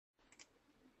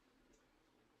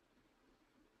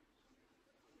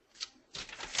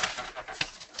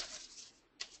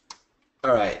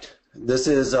All right, this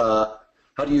is how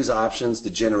to use options to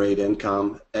generate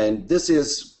income, and this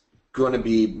is going to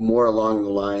be more along the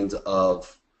lines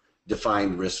of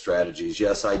defined risk strategies.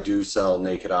 Yes, I do sell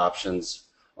naked options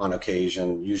on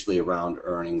occasion, usually around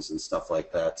earnings and stuff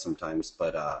like that sometimes,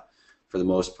 but for the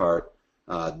most part,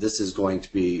 this is going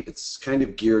to be, it's kind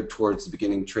of geared towards the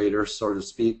beginning trader, so to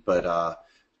speak, but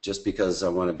just because I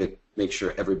want to make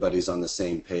sure everybody's on the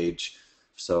same page,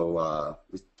 so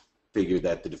we figured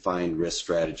that the defined risk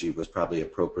strategy was probably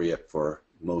appropriate for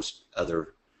most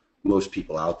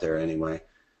people out there anyway.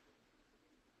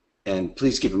 And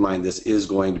please keep in mind this is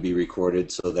going to be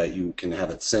recorded so that you can have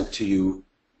it sent to you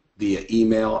via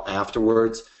email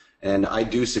afterwards. And I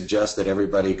do suggest that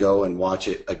everybody go and watch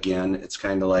it again. It's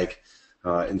kind of like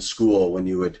in school when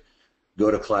you would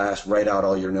go to class, write out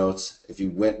all your notes. If you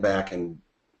went back and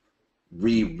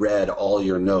reread all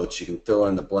your notes, you can fill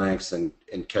in the blanks and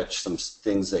catch some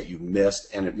things that you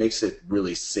missed, and it makes it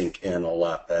really sink in a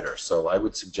lot better. So I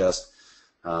would suggest,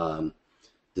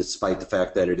 despite the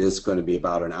fact that it is going to be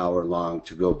about an hour long,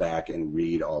 to go back and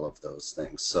read all of those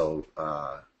things. So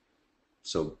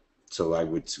so I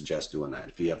would suggest doing that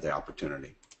if you have the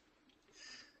opportunity.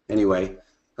 Anyway,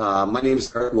 my name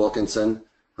is Wilkinson.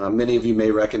 Many of you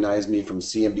may recognize me from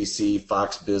CNBC,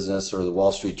 Fox Business, or the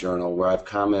Wall Street Journal, where I've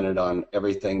commented on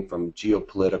everything from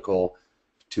geopolitical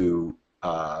to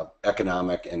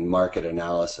economic and market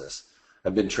analysis.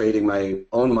 I've been trading my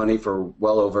own money for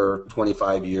well over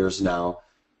 25 years now.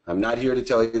 I'm not here to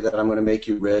tell you that I'm going to make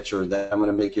you rich or that I'm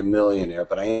going to make you a millionaire,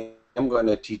 but I am going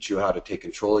to teach you how to take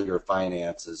control of your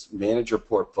finances, manage your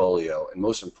portfolio, and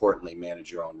most importantly,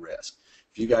 manage your own risk.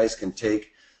 If you guys can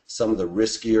take some of the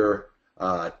riskier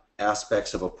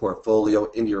aspects of a portfolio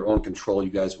into your own control,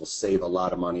 you guys will save a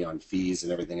lot of money on fees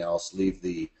and everything else. Leave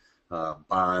the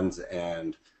bonds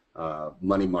and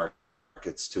money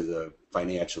markets to the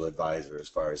financial advisor as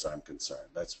far as I'm concerned.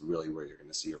 That's really where you're going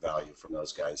to see your value from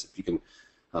those guys. If you can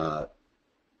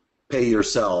pay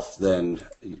yourself, then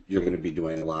you're going to be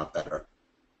doing a lot better.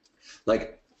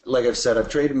 Like I've said, I've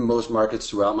traded in most markets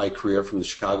throughout my career from the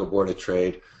Chicago Board of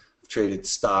Trade. I've traded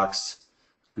stocks,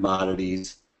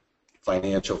 commodities,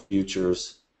 financial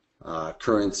futures,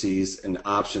 currencies, and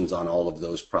options on all of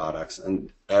those products.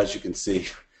 And as you can see,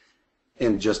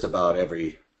 in just about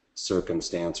every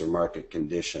circumstance or market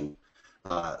condition.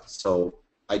 So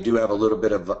I do have a little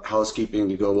bit of housekeeping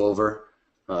to go over.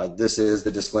 This is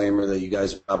the disclaimer that you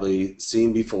guys have probably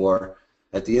seen before.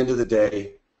 At the end of the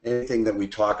day, anything that we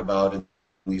talk about in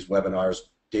these webinars,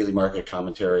 daily market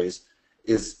commentaries,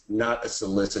 is not a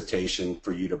solicitation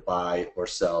for you to buy or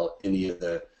sell any of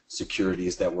the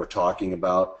securities that we're talking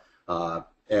about.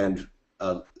 And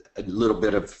a little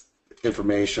bit of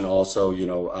information also, you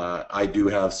know, I do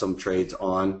have some trades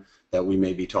on that we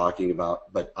may be talking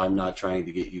about, but I'm not trying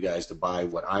to get you guys to buy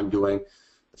what I'm doing.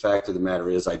 The fact of the matter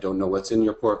is I don't know what's in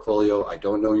your portfolio, I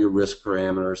don't know your risk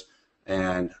parameters,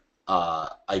 and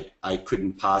I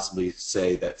couldn't possibly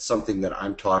say that something that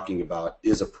I'm talking about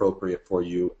is appropriate for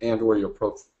you and or your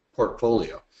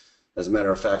portfolio. As a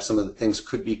matter of fact, some of the things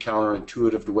could be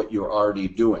counterintuitive to what you're already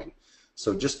doing.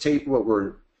 So just take what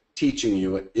we're teaching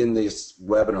you in this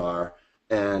webinar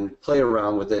and play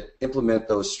around with it, implement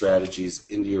those strategies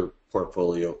into your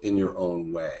portfolio in your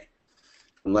own way.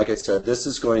 And like I said, this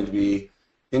is going to be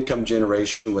income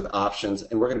generation with options,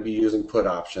 and we're going to be using put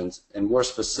options, and more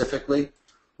specifically,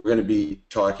 we're going to be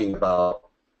talking about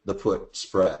the put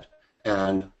spread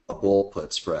and a bull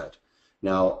put spread.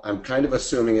 Now, I'm kind of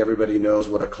assuming everybody knows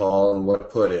what a call and what a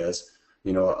put is.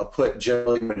 You know, a put,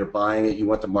 generally when you're buying it, you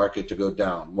want the market to go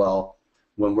down. Well,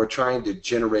 when we're trying to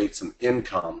generate some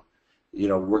income, you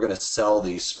know, we're going to sell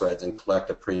these spreads and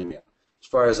collect a premium. As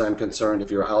far as I'm concerned,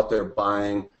 if you're out there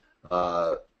buying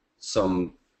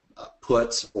some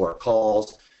puts or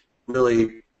calls,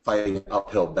 really fighting an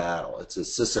uphill battle. It's a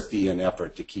Sisyphean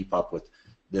effort to keep up with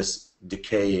this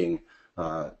decaying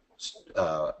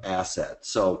asset.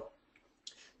 So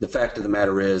the fact of the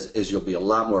matter is you'll be a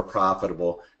lot more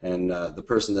profitable. And the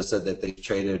person that said that they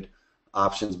traded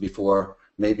options before,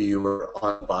 maybe you were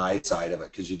on the buy side of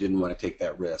it because you didn't want to take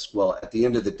that risk. Well, at the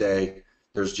end of the day,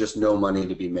 there's just no money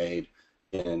to be made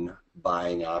in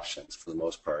buying options for the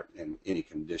most part in any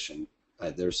condition.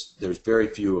 There's very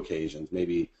few occasions,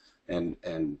 maybe,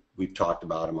 and we've talked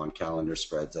about them on calendar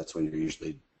spreads. That's when you're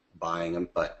usually buying them.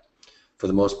 But for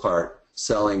the most part,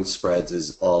 selling spreads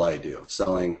is all I do.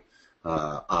 Selling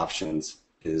options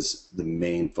is the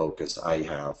main focus I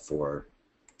have for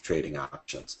trading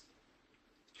options.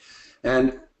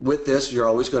 And with this, you're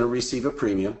always going to receive a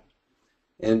premium.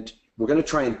 And we're going to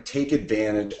try and take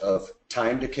advantage of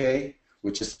time decay,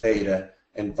 which is theta,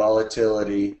 and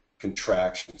volatility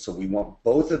contraction. So we want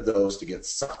both of those to get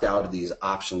sucked out of these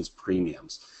options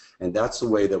premiums. And that's the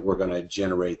way that we're going to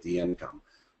generate the income.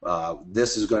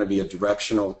 This is going to be a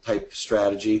directional type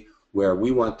strategy where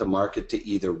we want the market to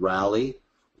either rally,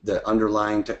 the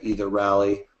underlying to either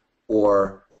rally,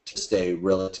 or to stay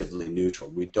relatively neutral.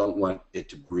 We don't want it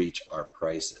to breach our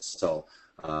prices. So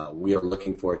we are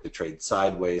looking for it to trade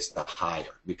sideways to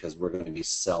higher because we're going to be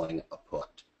selling a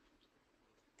put.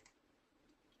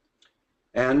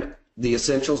 And the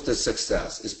essentials to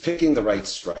success is picking the right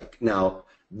strike. Now,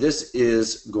 this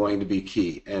is going to be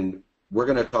key, and we're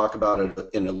going to talk about it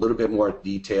in a little bit more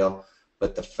detail,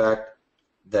 but the fact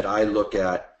that I look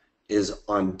at is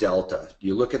on delta.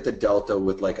 You look at the delta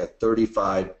with like a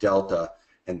 35 delta,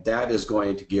 and that is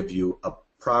going to give you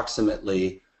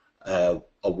approximately a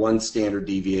 1 standard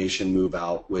deviation move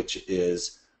out, which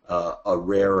is a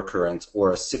rare occurrence,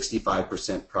 or a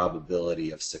 65%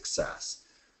 probability of success.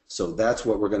 So that's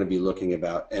what we're going to be looking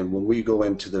about, and when we go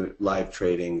into the live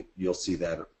trading, you'll see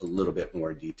that a little bit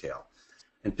more detail.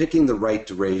 And picking the right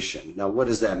duration. Now, what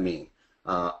does that mean?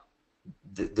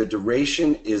 The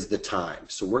duration is the time.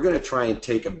 So we're going to try and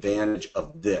take advantage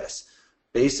of this.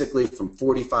 Basically, from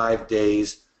 45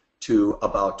 days to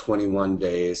about 21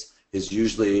 days is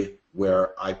usually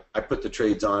where I put the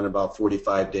trades on about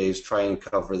 45 days, try and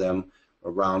cover them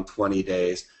around 20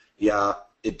 days. Yeah,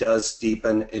 it does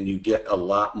steepen, and you get a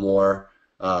lot more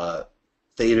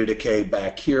theta decay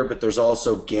back here, but there's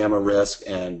also gamma risk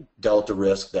and delta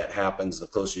risk that happens the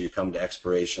closer you come to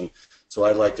expiration. So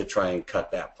I'd like to try and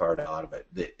cut that part out of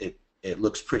it. It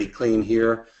looks pretty clean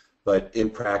here, but in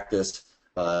practice,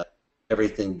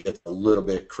 everything gets a little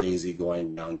bit crazy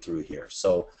going down through here.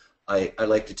 So I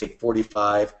like to take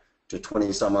 45 to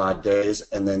 20 some odd days,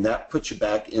 and then that puts you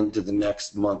back into the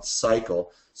next month's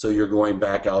cycle, so you're going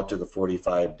back out to the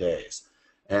 45 days.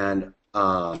 And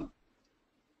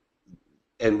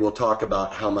we'll talk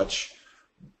about how much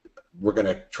we're going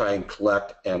to try and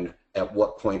collect and at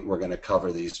what point we're going to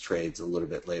cover these trades a little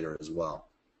bit later as well.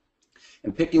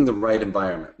 And picking the right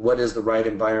environment. What is the right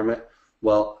environment?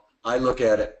 Well, I look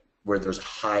at it where there's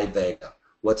high vega.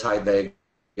 What's high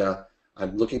vega?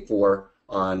 I'm looking for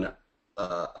on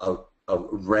a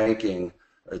ranking,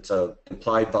 it's a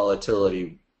implied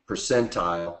volatility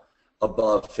percentile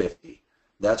above 50.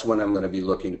 That's when I'm going to be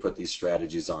looking to put these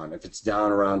strategies on. If it's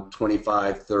down around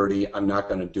 25, 30, I'm not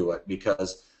going to do it,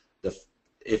 because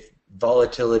if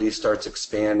volatility starts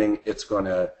expanding, it's going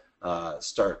to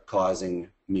start causing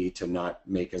me to not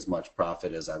make as much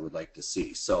profit as I would like to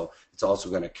see. So it's also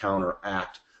going to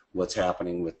counteract what's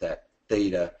happening with that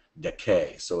theta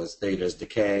decay. So as theta is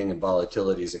decaying and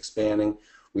volatility is expanding,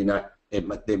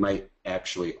 they might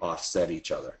actually offset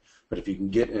each other. But if you can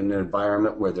get in an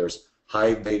environment where there's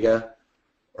high vega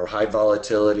or high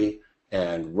volatility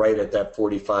and right at that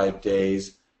 45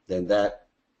 days, then that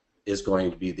is going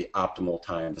to be the optimal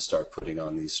time to start putting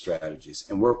on these strategies.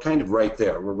 And we're kind of right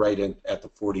there. We're right at the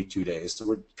 42 days. So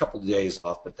we're a couple of days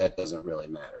off, but that doesn't really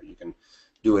matter. You can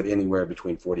do it anywhere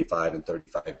between 45 and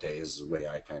 35 days is the way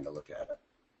I kind of look at it.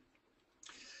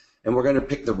 And we're going to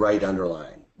pick the right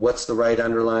underlying. What's the right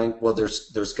underlying? Well,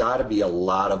 there's got to be a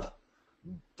lot of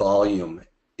volume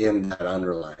in that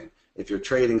underlying. If you're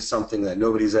trading something that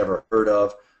nobody's ever heard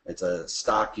of, it's a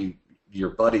stock your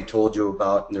buddy told you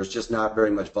about, and there's just not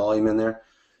very much volume in there,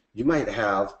 you might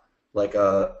have like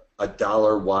a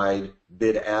dollar wide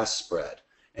bid-ask spread,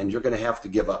 and you're going to have to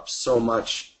give up so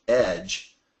much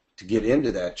edge to get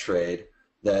into that trade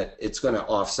that it's going to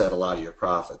offset a lot of your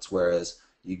profits. Whereas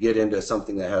you get into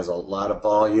something that has a lot of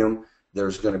volume,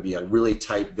 there's going to be a really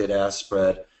tight bid-ask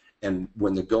spread, and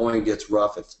when the going gets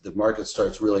rough, if the market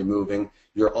starts really moving,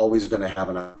 you're always going to have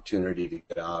an opportunity to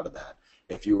get out of that.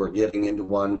 If you were getting into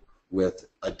one with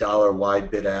a dollar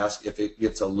wide bid-ask, if it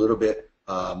gets a little bit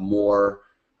more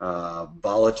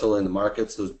volatile in the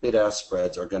markets, those bid-ask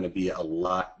spreads are going to be a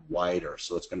lot wider,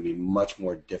 so it's going to be much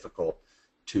more difficult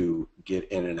to get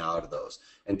in and out of those.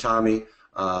 And Tommy,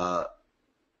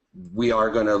 we are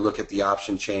going to look at the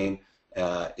option chain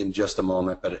in just a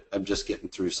moment, but I'm just getting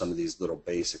through some of these little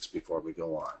basics before we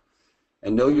go on.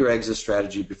 And know your exit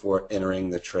strategy before entering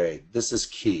the trade. This is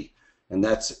key, and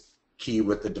that's key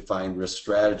with the defined risk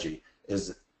strategy.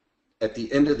 Is at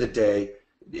the end of the day,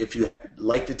 if you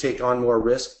like to take on more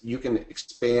risk, you can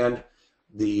expand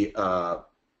the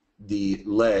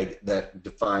leg that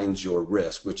defines your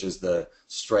risk, which is the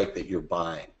strike that you're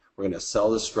buying. We're going to sell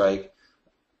the strike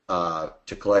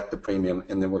to collect the premium,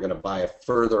 and then we're going to buy a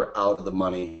further out of the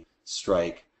money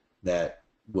strike that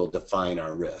will define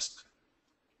our risk.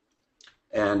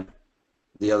 And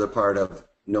the other part of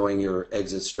knowing your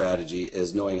exit strategy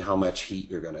is knowing how much heat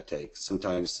you're going to take.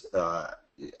 Sometimes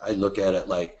I look at it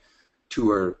like 2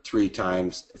 or 3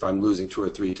 times. If I'm losing 2 or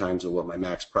 3 times of what my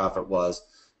max profit was,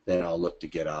 then I'll look to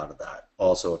get out of that.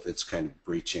 Also, if it's kind of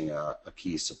breaching a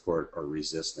key support or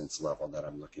resistance level that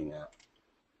I'm looking at.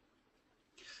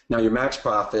 Now, your max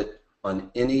profit on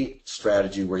any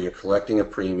strategy where you're collecting a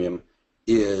premium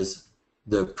is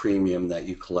the premium that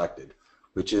you collected,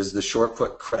 which is the short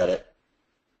put credit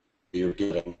you're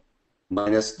getting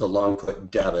minus the long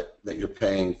put debit that you're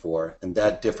paying for, and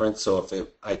that difference. So if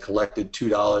I collected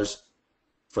 $2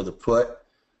 for the put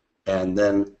and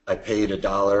then I paid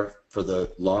 $1 for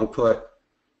the long put,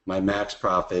 my max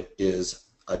profit is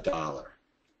 $1.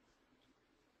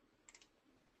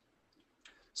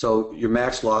 So your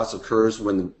max loss occurs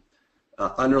when the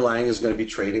underlying is going to be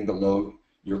trading below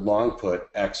your long put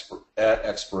at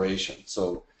expiration.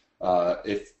 So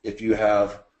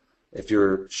if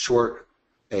you're short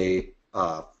a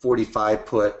 45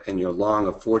 put and you're long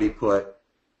a 40 put,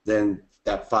 then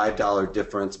that $5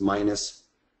 difference minus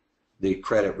the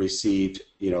credit received,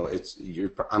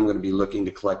 I'm going to be looking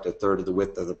to collect 1/3 of the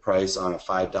width of the price on a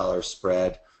 $5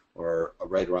 spread, or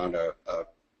right around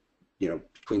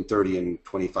between 30 and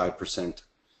 25%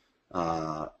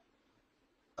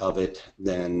 of it.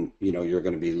 Then you're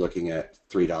going to be looking at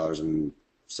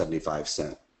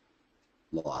 $3.75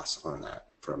 loss on that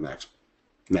for a max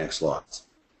loss.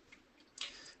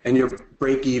 And your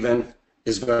break even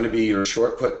is going to be your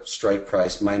short put strike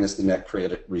price minus the net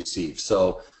credit received.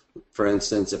 So for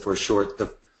instance, if we're short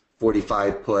the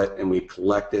 45 put and we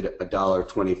collected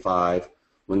 $1.25,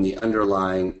 when the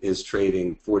underlying is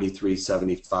trading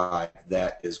 43.75,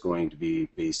 that is going to be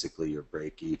basically your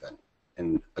break even.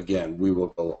 And again, we will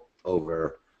go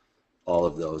over all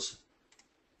of those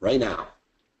right now.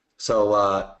 So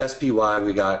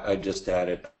SPY I just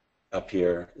added up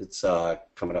here. It's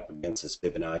coming up against this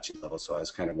Fibonacci level, so I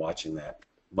was kind of watching that.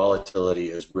 Volatility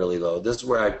is really low. This is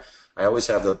where I always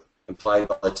have the implied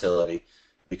volatility,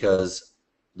 because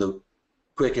the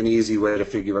quick and easy way to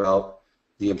figure out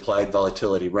the implied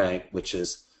volatility rank, which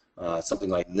is something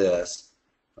like this.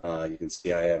 You can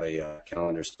see I have a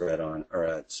calendar spread on, or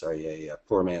a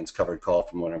poor man's covered call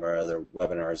from one of our other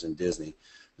webinars in Disney.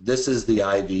 This is the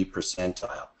IV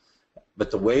percentile. But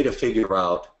the way to figure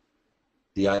out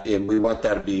and we want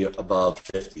that to be above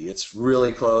 50. It's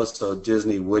really close, so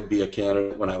Disney would be a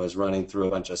candidate. When I was running through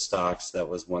a bunch of stocks, that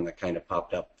was one that kind of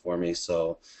popped up for me.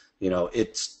 So,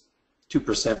 it's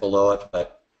 2% below it,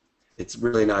 but it's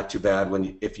really not too bad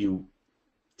if you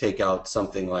take out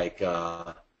something like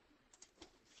the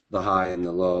high and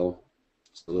the low.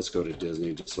 So let's go to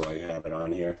Disney just so I have it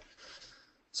on here.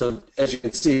 So as you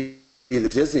can see, the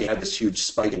Disney had this huge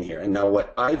spike in here. And now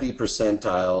what IV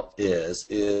percentile is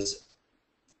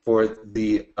for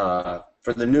the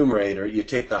numerator, you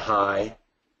take the high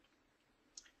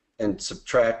and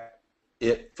subtract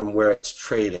it from where it's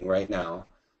trading right now.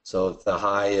 So if the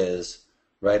high is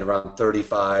right around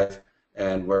 35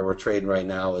 and where we're trading right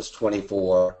now is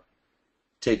 24,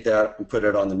 take that and put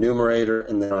it on the numerator,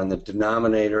 and then on the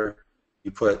denominator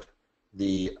you put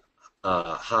the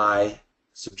high,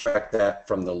 subtract that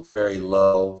from the very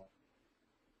low,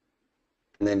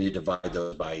 and then you divide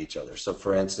those by each other. So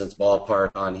for instance, ballpark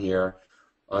on here,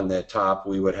 on the top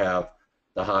we would have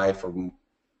the high from,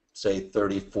 say,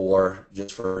 34,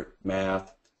 just for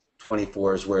math.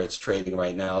 24 is where it's trading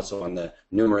right now, so on the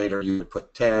numerator you would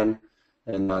put 10,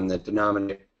 and on the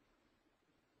denominator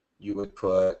you would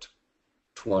put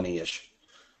 20-ish.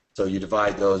 So you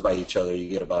divide those by each other, you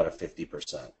get about a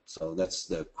 50%. So that's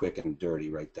the quick and dirty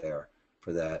right there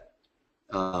for that.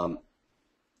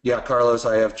 Yeah, Carlos,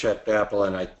 I have checked Apple,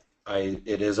 and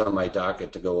it is on my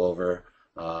docket to go over.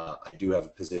 I do have a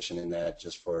position in that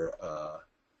just for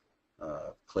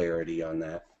clarity on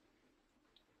that.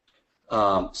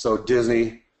 So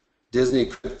Disney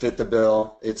could fit the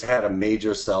bill. It's had a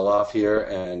major sell-off here,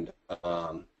 and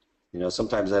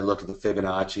sometimes I look at the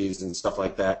Fibonacci's and stuff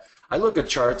like that. I look at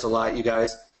charts a lot, you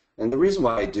guys, and the reason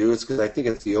why I do is because I think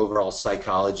it's the overall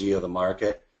psychology of the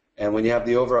market. And when you have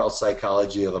the overall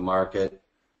psychology of the market,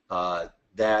 it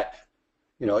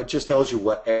just tells you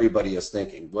what everybody is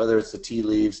thinking, whether it's the tea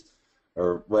leaves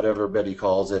or whatever everybody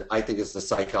calls it. I think it's the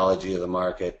psychology of the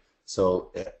market,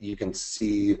 so you can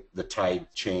see the tide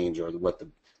change, or what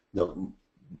the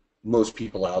most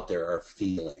people out there are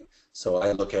feeling. So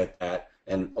I look at that,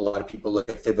 and a lot of people look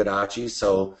at Fibonacci.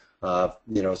 So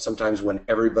sometimes when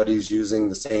everybody's using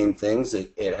the same things,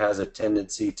 it has a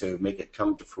tendency to make it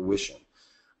come to fruition.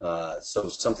 So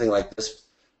something like this,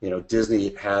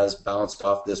 Disney has bounced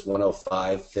off this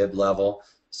 105 fib level,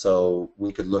 so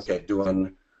we could look at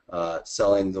doing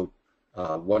selling the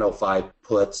 105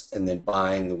 puts and then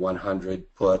buying the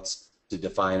 100 puts. to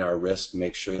define our risk,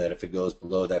 make sure that if it goes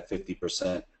below that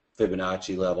 50%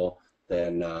 Fibonacci level,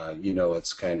 then you know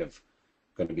it's kind of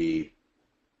going to be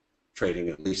trading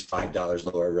at least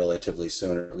 $5 lower relatively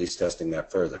soon, or at least testing that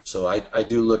further. So I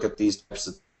do look at these types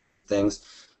of things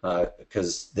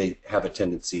because they have a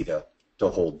tendency to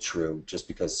hold true just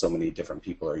because so many different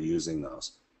people are using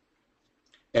those.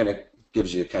 And it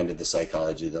gives you kind of the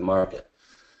psychology of the market.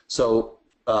 So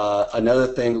another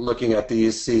thing, looking at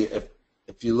these, see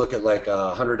if you look at like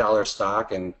a $100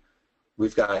 stock and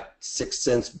we've got 6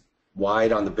 cents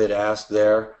wide on the bid ask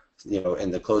there, you know,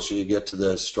 and the closer you get to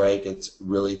the strike, it's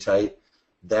really tight.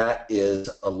 That is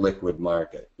a liquid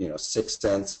market, you know, 6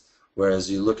 cents.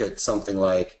 Whereas you look at something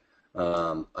like,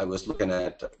 I was looking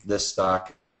at this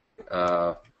stock,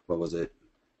 what was it,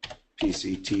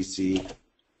 PCTC,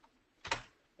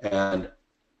 and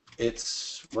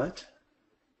it's what?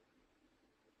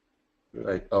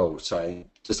 Right. Oh, sorry,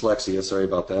 dyslexia. Sorry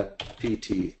about that.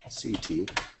 PTCT.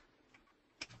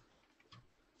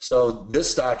 So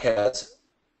this stock has,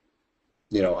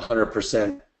 you know,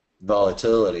 100%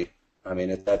 volatility. I mean,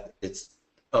 it's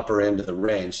upper end of the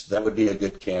range. So that would be a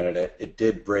good candidate. It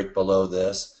did break below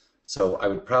this, so I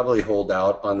would probably hold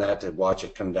out on that to watch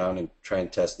it come down and try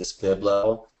and test this fib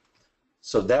level.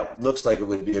 So that looks like it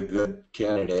would be a good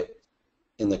candidate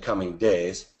in the coming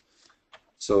days.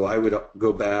 So I would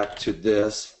go back to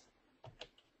this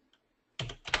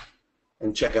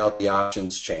and check out the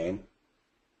options chain.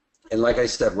 And like I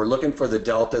said, we're looking for the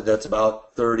delta that's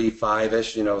about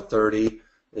 35-ish, you know, 30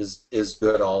 is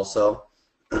good also.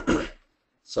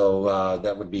 So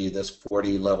that would be this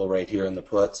 40 level right here in the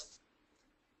puts.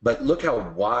 But look how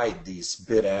wide these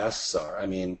bid asks are. I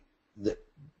mean,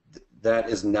 that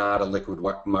is not a liquid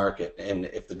market. And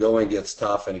if the going gets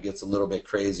tough and it gets a little bit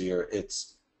crazier,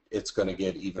 it's going to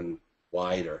get even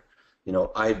wider. You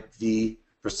know, IV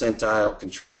percentile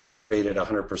can trade at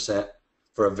 100%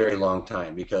 for a very long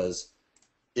time, because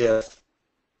if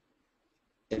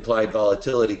implied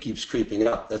volatility keeps creeping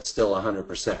up, that's still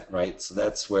 100%, right? So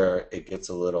that's where it gets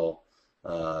a little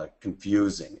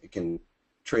confusing. It can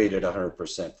trade at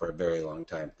 100% for a very long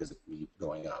time because it keeps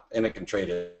going up, and it can trade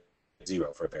at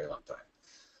 0 for a very long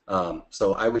time.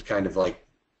 So I would kind of like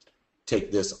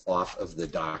take this off of the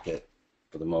docket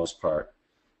for the most part.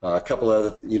 A couple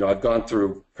other, you know, I've gone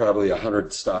through probably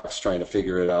 100 stocks trying to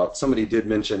figure it out. Somebody did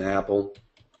mention Apple.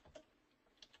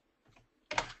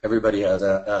 Everybody has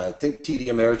I think TD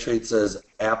Ameritrade says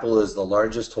Apple is the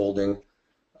largest holding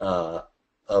of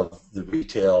the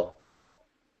retail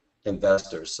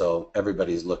investors, so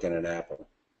everybody's looking at Apple.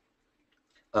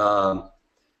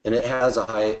 And it has a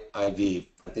high IV.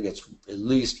 I think it's at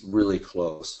least really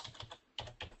close.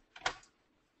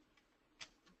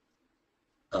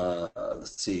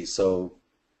 Let's see. So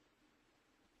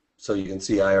you can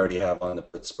see I already have on the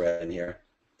put spread in here.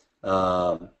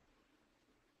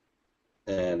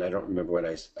 And I don't remember what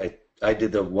I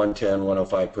did the 110,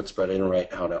 105 put spread. I didn't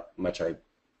write how much I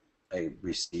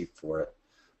received for it.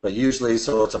 But usually,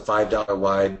 so it's a $5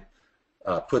 wide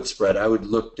put spread. I would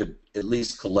look to at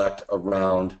least collect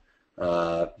around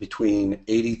between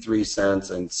 83 cents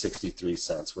and 63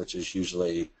 cents, which is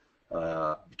usually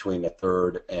between a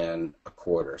third and a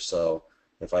quarter. So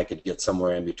if I could get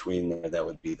somewhere in between there, that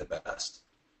would be the best.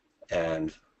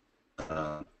 And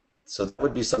so that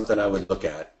would be something I would look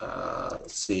at.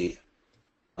 Let's see,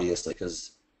 obviously,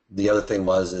 because the other thing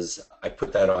is I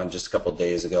put that on just a couple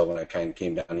days ago when I kind of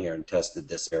came down here and tested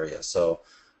this area. So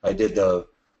I did the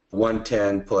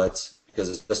 110 puts because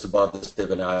it's just above this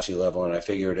Fibonacci level, and I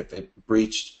figured if it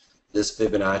breached this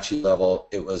Fibonacci level,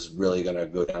 it was really going to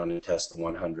go down and test the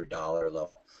 $100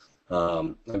 level.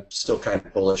 I'm still kind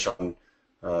of bullish on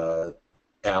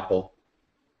Apple.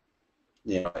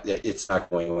 You know, it's not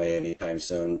going away anytime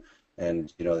soon,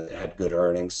 and you know, it had good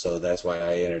earnings, so that's why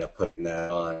I ended up putting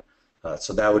that on.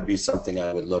 So that would be something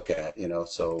I would look at, you know.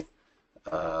 So,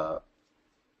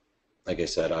 like I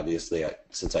said, obviously,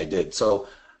 since I did so,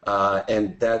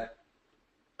 and that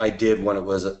I did when it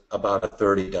was about a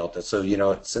 30 delta. So, you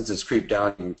know, since it's creeped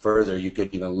down even further, you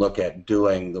could even look at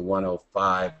doing the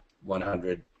 105,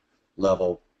 100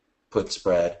 level put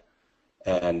spread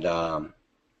and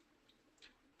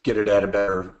get it at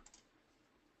a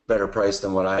better price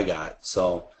than what I got.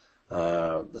 So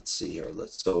let's see here.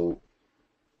 So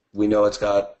we know it's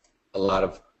got a lot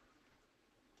of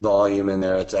volume in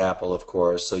there. It's Apple, of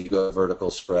course. So you go vertical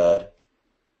spread,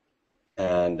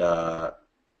 and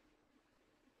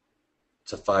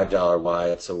it's a $5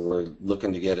 wide. So we're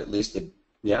looking to get at least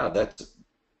yeah, that's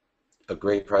a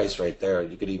great price right there.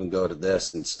 You could even go to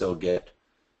this and still get,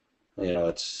 you know,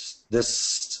 it's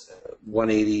this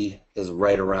 180 is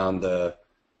right around the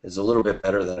is a little bit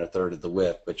better than a third of the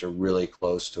width, but you're really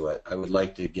close to it. I would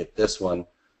like to get this one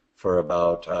for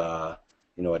about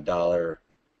you know,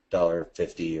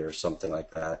 $1.50 or something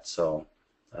like that. So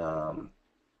a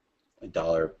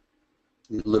dollar,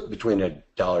 look between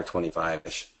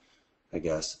 $1.25-ish, I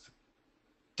guess.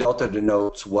 Delta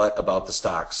denotes what about the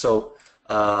stock? So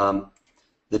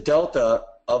the delta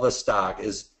of a stock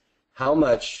is how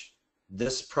much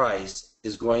this price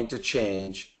is going to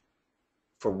change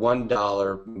for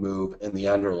 $1 move in the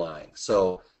underlying.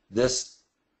 So this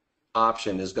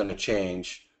option is going to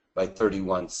change by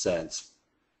 31 cents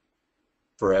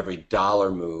for every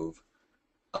dollar move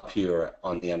up here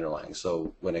on the underlying.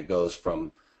 So when it goes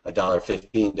from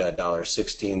 $1.15 to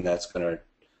 $1.16, that's going to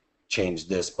change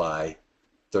this by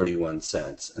 31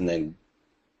 cents. And then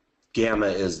gamma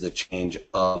is the change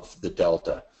of the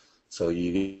delta. So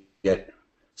you get,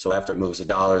 so after it moves a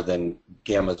dollar, then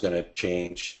gamma is going to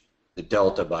change the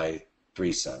delta by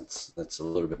 3 cents. That's a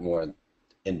little bit more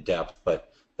in depth,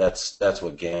 but that's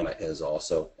what gamma is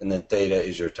also. And then theta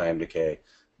is your time decay,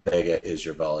 vega is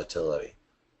your volatility.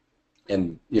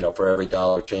 And you know, for every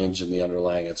dollar change in the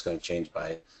underlying, it's going to change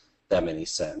by that many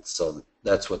cents. So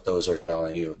that's what those are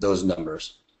telling you, those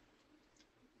numbers.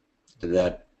 Did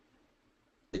that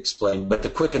explain? But the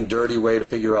quick and dirty way to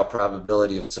figure out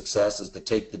probability of success is to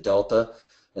take the delta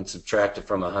and subtract it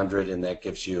from 100, and that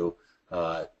gives you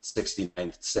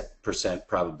 69%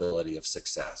 probability of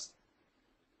success.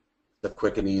 The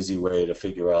quick and easy way to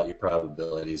figure out your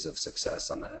probabilities of success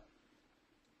on that.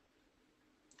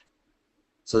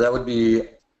 So that would be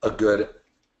a good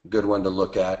one to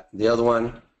look at. The other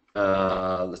one,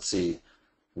 let's see,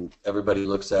 everybody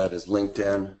looks at is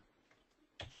LinkedIn.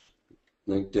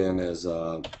 LinkedIn has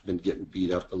been getting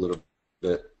beat up a little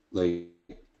bit lately.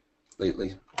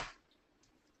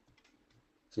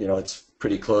 So, you know, it's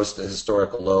pretty close to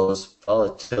historical lows.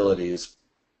 Volatility is,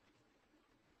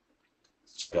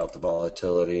 let's check out the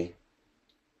volatility.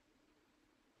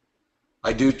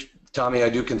 Tommy, I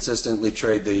do consistently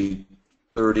trade the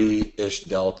 30-ish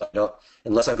delta.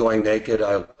 Unless I'm going naked,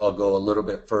 I'll go a little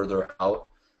bit further out,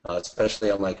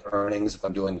 especially on like earnings. If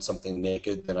I'm doing something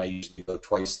naked, then I usually go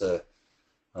twice the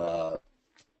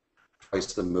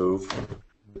move,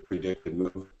 the predicted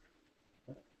move.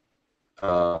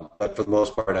 But for the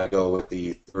most part, I go with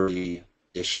the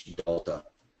 30-ish delta.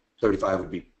 35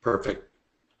 would be perfect.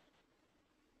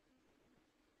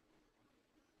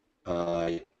 All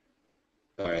right.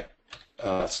 Sorry,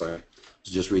 I was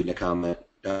just reading a comment.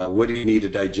 What do you need to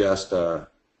digest,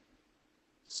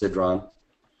 Sidron? All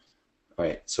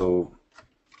right, so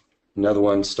another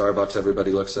one, Starbucks,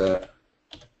 everybody looks at.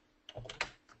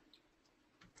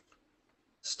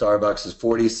 Starbucks is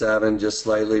 47, just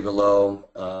slightly below.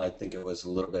 I think it was a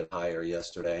little bit higher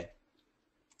yesterday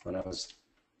when I was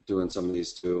doing some of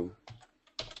these too.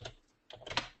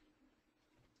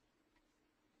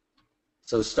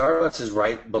 So Starbucks is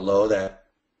right below that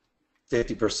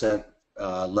 50%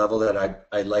 level that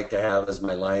I'd like to have as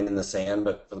my line in the sand,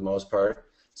 but for the most part.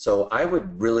 So I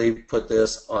would really put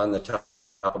this on the top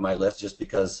of my list just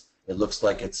because it looks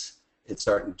like it's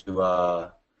starting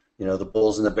to, you know, the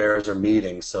bulls and the bears are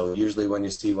meeting. So usually when you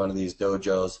see one of these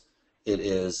dojos, it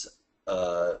is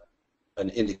an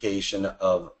indication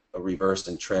of a reversed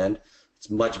in trend. It's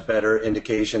much better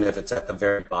indication if it's at the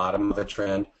very bottom of a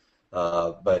trend,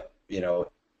 but you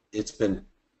know, it's been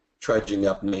trudging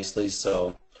up nicely,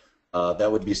 so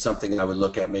that would be something I would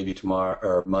look at maybe tomorrow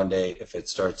or Monday if it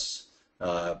starts,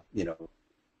 you know,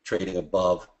 trading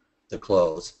above the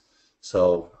close.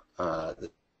 So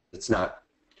it's not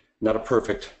a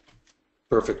perfect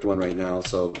one right now.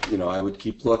 So you know, I would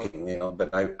keep looking, you know, but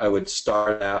I would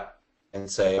start out and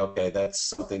say, okay, that's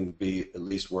something to be at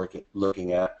least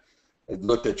looking at. I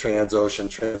looked at Transocean.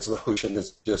 Transocean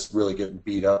is just really getting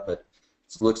beat up, but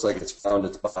it looks like it's found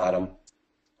its bottom.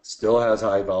 Still has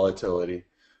high volatility.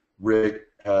 Rig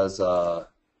has a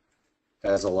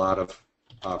lot of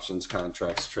options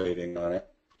contracts trading on it.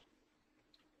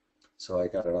 So I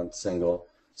got it on single.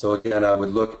 So again, I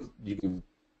would look. You can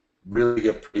really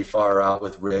get pretty far out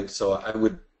with rig. So I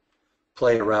would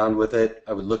play around with it.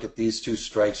 I would look at these two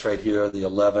strikes right here, the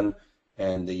 11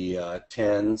 and the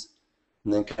 10s,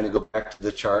 and then kind of go back to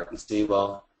the chart and see,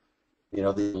 well, you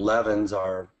know, the 11s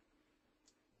are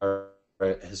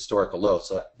at historical low.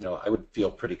 So, you know, I would feel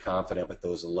pretty confident with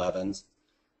those 11s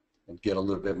and get a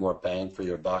little bit more bang for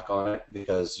your buck on it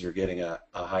because you're getting a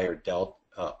higher delta.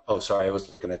 Oh, sorry, I was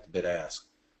looking at the bid ask.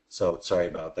 So sorry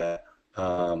about that.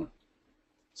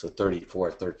 So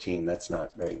 34.13, that's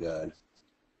not very good.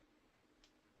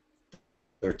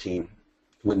 13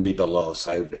 wouldn't be below,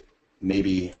 so I would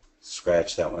maybe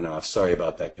scratch that one off. Sorry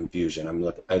about that confusion.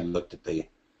 I looked at the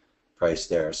price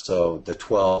there. So the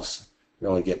 12s,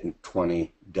 you're only getting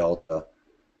 20 delta.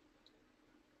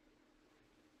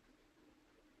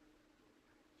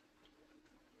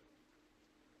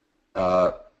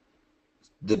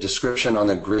 The description on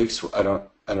the Greeks, I don't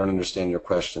understand your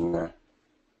question there.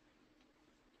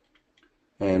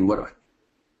 And what?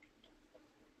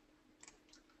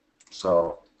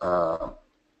 So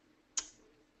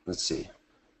let's see.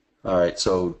 All right,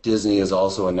 so Disney is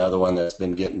also another one that's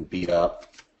been getting beat up.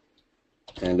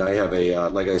 And I have a,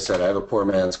 like I said, I have a poor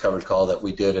man's covered call that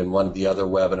we did in one of the other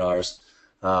webinars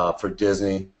for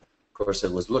Disney. Of course,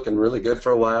 it was looking really good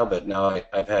for a while, but now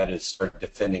I've had to start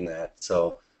defending that.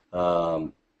 So I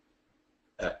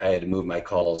had to move my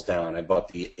calls down. I bought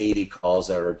the 80 calls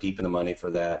that are deep in the money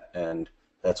for that, and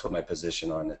that's what my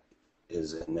position on it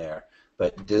is in there.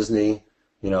 But Disney,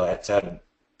 you know, it's had a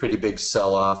pretty big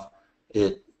sell-off.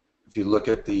 If you look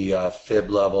at the fib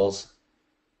levels,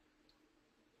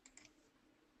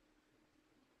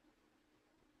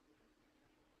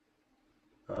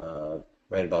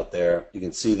 right about there, you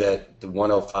can see that the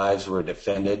 105s were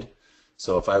defended.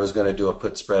 So if I was going to do a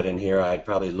put spread in here, I'd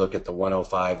probably look at the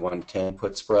 105, 110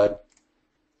 put spread.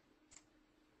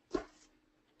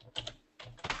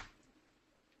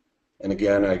 And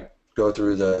again, I go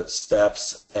through the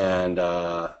steps, and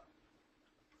so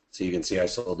you can see I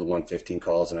sold the 115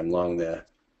 calls, and I'm long the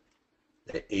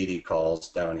 80 calls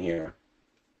down here.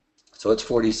 So it's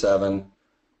 47,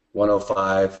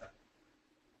 105.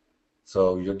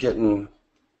 So you're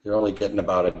only getting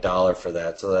about $1 for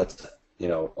that. So that's, you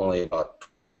know, only about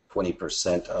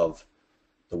 20% of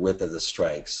the width of the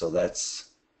strikes. So that's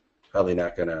probably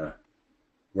not going to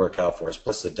work out for us.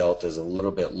 Plus the delta is a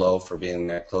little bit low for being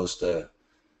that close to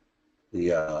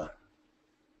the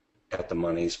at the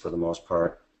monies for the most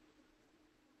part.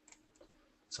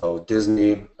 So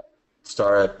Disney,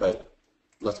 star it, but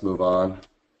let's move on.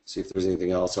 See if there's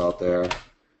anything else out there.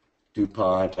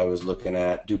 DuPont, I was looking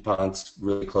at. DuPont's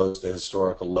really close to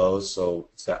historical lows, so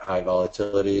it's that high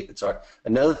volatility.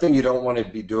 Another thing you don't want to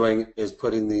be doing is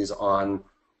putting these on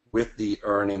with the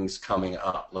earnings coming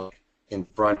up, like in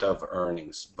front of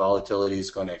earnings. Volatility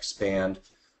is going to expand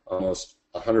almost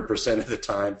 100% of the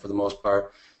time for the most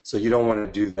part, so you don't want to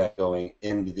do that going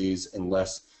into these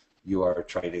unless you are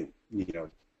trying to, you know,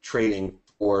 trading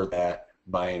for that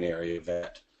binary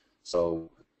event. So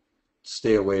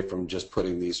stay away from just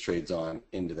putting these trades on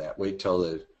into that. Wait till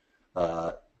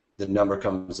the number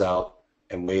comes out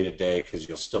and wait a day, because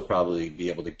you'll still probably be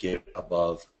able to get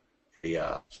above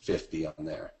the 50 on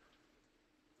there.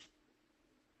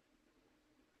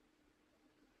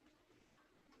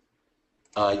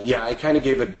 Yeah, I kind of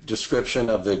gave a description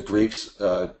of the Greeks.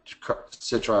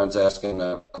 Citron's asking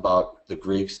about the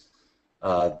Greeks.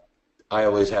 I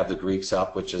always have the Greeks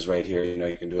up, which is right here. You know,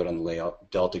 you can do it on the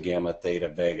layout: delta, gamma, theta,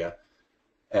 vega.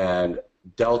 And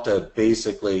delta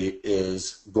basically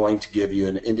is going to give you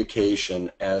an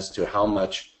indication as to how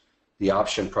much the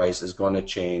option price is going to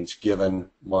change given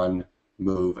one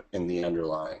move in the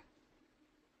underlying.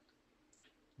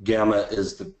 Gamma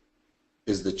is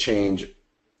the change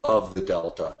of the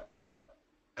delta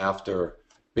after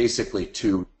basically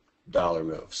 $2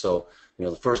 moves. So, you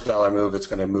know, the first dollar move, it's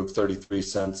going to move 33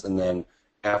 cents, and then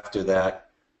after that,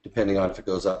 depending on if it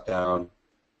goes up, down,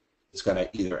 it's going to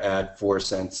either add 4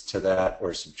 cents to that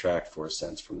or subtract 4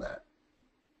 cents from that.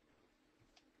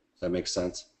 Does that make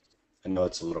sense? I know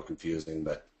it's a little confusing,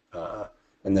 but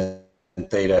and then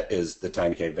theta is the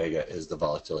time decay, vega is the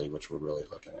volatility, which we're really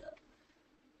looking at.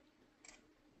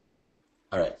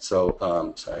 All right, so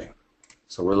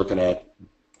so we're looking at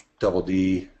double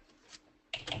D.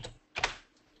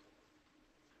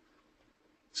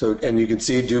 So, and you can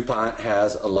see DuPont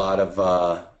has a lot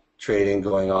of trading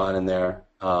going on in there.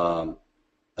 I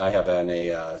have on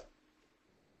a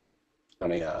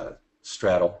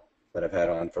straddle that I've had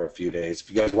on for a few days. If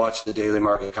you guys watch the daily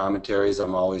market commentaries,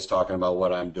 I'm always talking about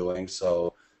what I'm doing.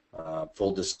 So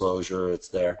full disclosure, it's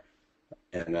there.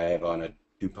 And I have on a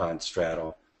DuPont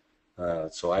straddle.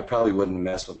 So I probably wouldn't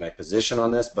mess with my position on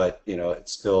this, but you know,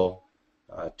 it's still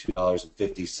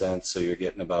 $2.50, so you're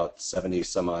getting about 70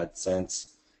 some odd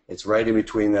cents. It's right in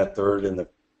between that third and the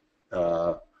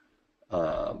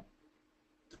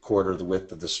quarter of the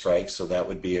width of the strike, so that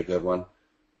would be a good one.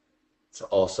 It's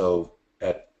also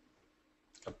at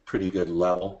a pretty good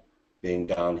level, being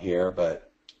down here,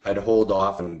 but I'd hold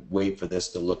off and wait for this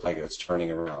to look like it's turning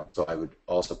around. So I would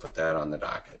also put that on the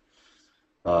docket.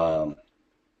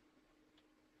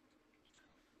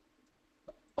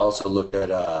 Also looked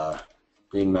at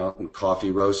Green Mountain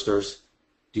Coffee Roasters.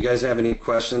 Do you guys have any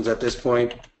questions at this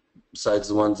point, besides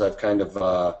the ones I've kind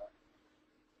of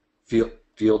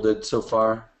fielded so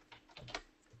far?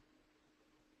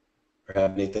 or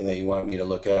have anything that you want me to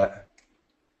look at?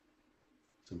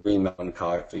 So Green Mountain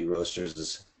Coffee Roasters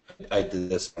is, I did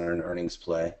this on an earnings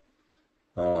play.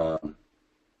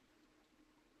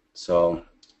 So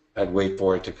I'd wait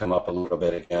for it to come up a little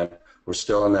bit again. We're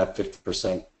still in that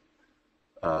 50%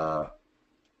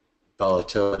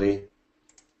 volatility.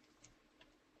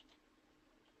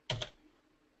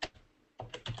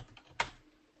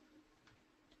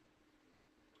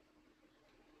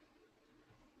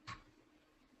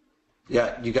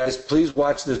 Yeah, you guys, please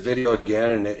watch this video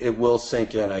again, and it will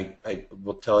sink in. I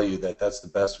will tell you that that's the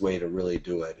best way to really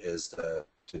do it, is to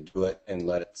do it and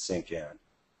let it sink in.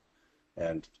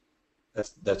 And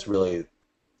that's really,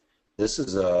 this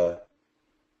is a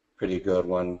pretty good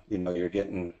one. You know, you're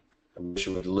getting, I wish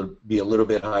it would be a little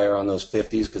bit higher on those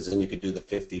 50s, because then you could do the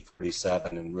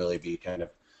 50-47 and really be kind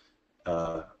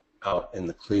of out in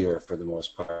the clear for the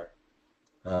most part.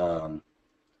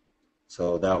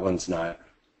 So that one's not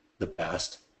the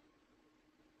best.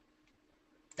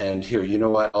 And here, you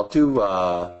know what, I'll do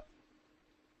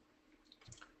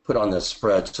put on the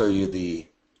spread, show you the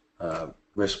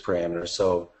risk parameters.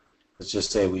 So let's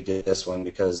just say we did this one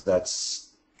because that's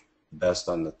best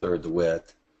on the third the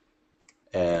width.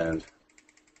 And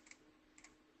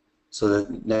so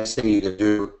the next thing you can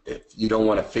do, if you don't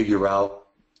want to figure out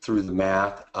through the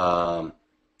math, you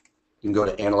can go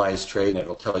to Analyze Trade, and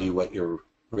it'll tell you what your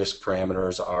risk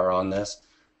parameters are on this.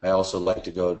 I also like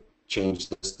to go change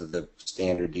this to the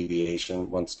standard deviation,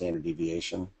 one standard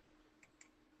deviation.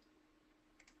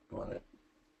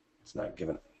 It's not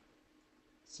given.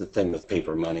 It's the thing with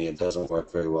paper money; it doesn't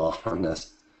work very well on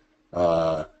this.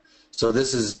 So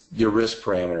this is your risk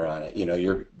parameter on it. You know,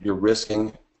 you're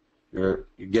risking. You're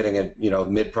getting a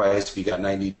mid price. If you got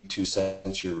 92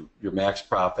 cents, your max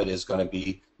profit is going to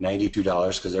be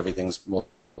 $92 because everything's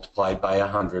multiplied by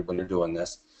 100 when you're doing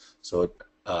this. So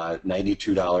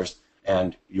 $92,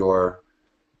 and your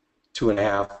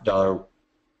 $2.50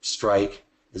 strike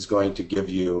is going to give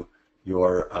you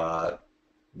your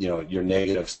your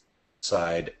negative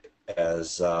side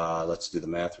as let's do the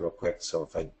math real quick. So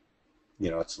if I,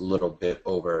 it's a little bit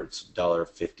over, it's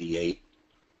 $1.58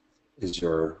 is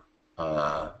your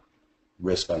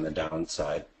risk on the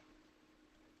downside,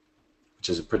 which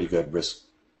is a pretty good risk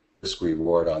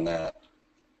reward on that.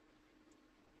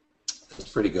 It's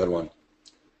a pretty good one.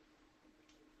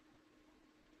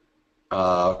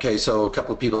 Okay, so a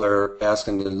couple of people are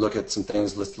asking to look at some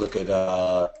things. Let's look at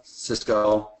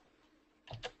Cisco.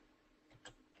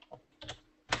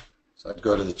 So I'd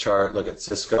go to the chart, look at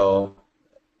Cisco.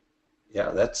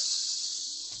 Yeah,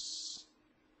 that's,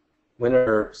 when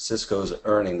are Cisco's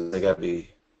earnings? They got to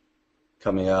be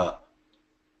coming up.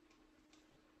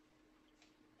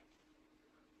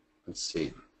 Let's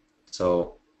see.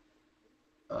 So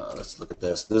let's look at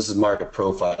this. This is market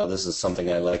profile. This is something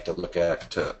I like to look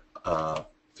at to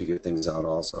figure things out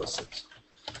also. So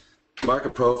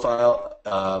market profile,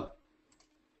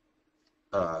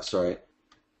 sorry.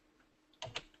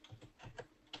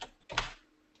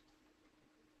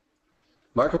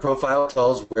 Market profile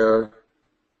tells where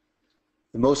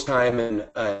the most time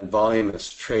and volume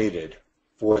is traded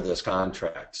for this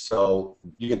contract. So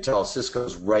you can tell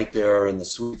Cisco's right there in the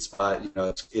sweet spot.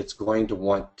 It's going to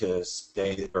want to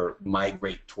stay or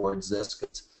migrate towards this.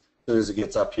 As soon as it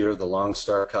gets up here, the longs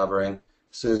start covering.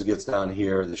 As soon as it gets down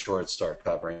here, the shorts start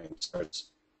covering. It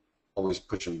starts always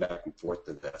pushing back and forth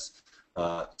to this.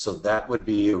 So that would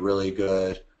be a really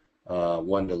good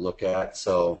one to look at.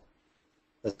 So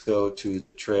let's go to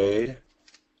trade.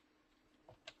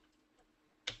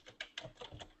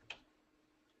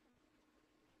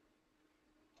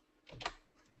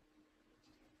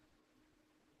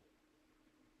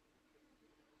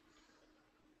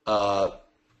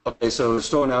 Okay, so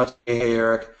throwing out, hey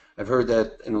Eric, I've heard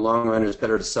that in the long run it's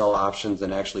better to sell options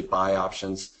than actually buy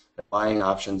options. Buying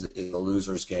options is a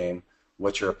loser's game.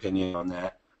 What's your opinion on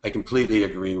that? I completely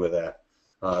agree with that.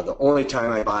 The only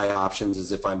time I buy options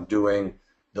is if I'm doing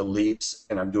the leaps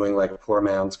and I'm doing like a poor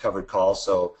man's covered call.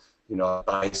 So, I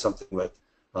buy something with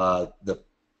the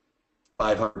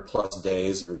 500 plus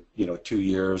days or, 2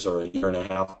 years or a year and a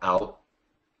half out.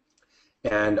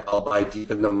 And I'll buy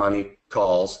deep in the money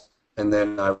calls, and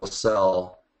then I will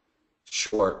sell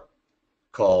short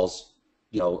calls,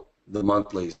 the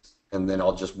monthlies, and then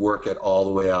I'll just work it all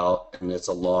the way out, and it's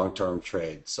a long-term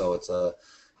trade. So it's a,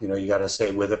 you got to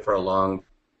stay with it for a long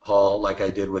haul, like I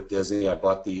did with Disney. I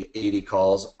bought the 80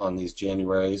 calls on these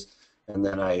Januaries, and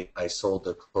then I sold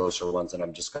the closer ones, and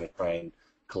I'm just going to try and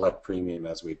collect premium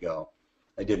as we go.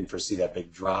 I didn't foresee that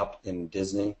big drop in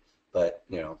Disney, but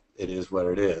it is what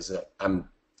it is. I'm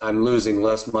losing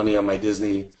less money on my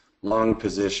Disney long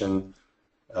position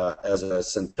as a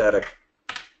synthetic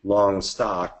long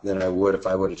stock than I would if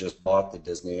I would have just bought the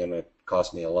Disney, and it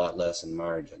cost me a lot less in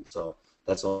margin. So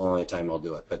that's the only time I'll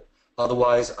do it. But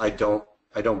otherwise, I don't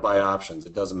buy options.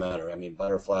 It doesn't matter. I mean,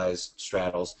 butterflies,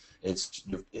 straddles.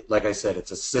 Like I said,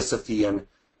 it's a Sisyphean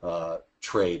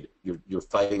trade. You're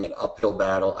fighting an uphill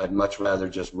battle. I'd much rather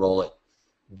just roll it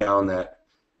down that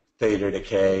theta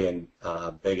decay and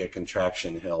beta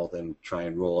contraction hill than try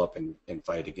and roll up and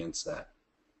fight against that.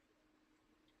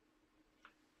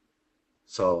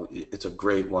 So it's a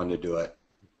great one to do it.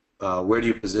 Where do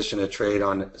you position a trade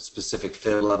on a specific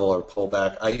fib level or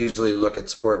pullback? I usually look at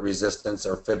support resistance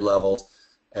or fib levels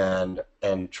and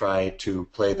try to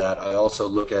play that. I also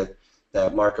look at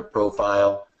that market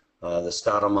profile, the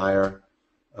Stoudemire,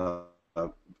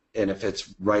 and if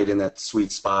it's right in that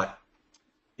sweet spot,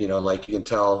 you know, like you can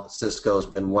tell Cisco's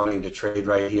been wanting to trade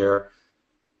right here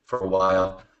for a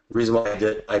while. The reason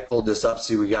why I pulled this up,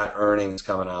 see we got earnings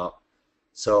coming out.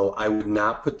 So I would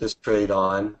not put this trade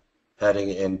on heading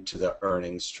into the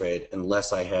earnings trade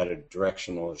unless I had a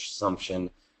directional assumption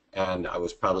and I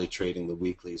was probably trading the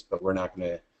weeklies, but we're not going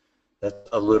to, that's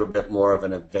a little bit more of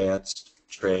an advanced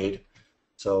trade.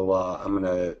 So I'm going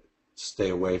to stay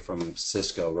away from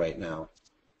Cisco right now.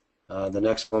 The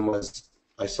next one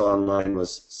I saw online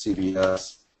was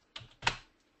CBS.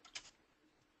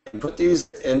 I put these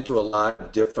into a lot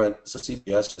of different, so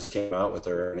CBS just came out with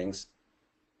their earnings.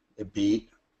 They beat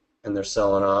and they're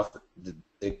selling off.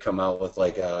 They come out with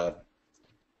like a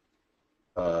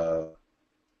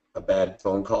bad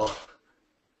phone call.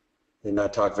 They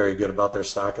not talk very good about their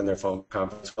stock in their phone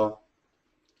conference call.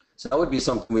 So that would be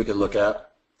something we could look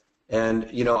at. And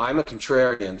you know, I'm a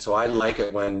contrarian, so I like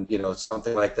it when, you know,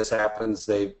 something like this happens.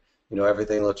 You know,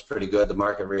 everything looks pretty good. The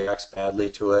market reacts badly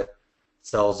to it,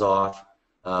 sells off.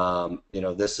 You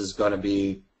know, this is going to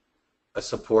be a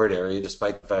support area,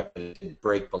 despite the fact that it did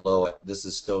break below it. This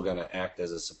is still going to act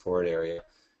as a support area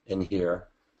in here.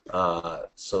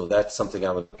 So that's something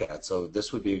I would look at. So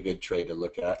this would be a good trade to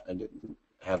look at. I didn't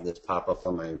have this pop up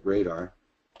on my radar.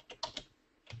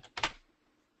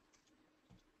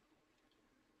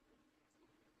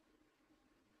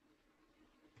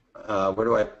 Where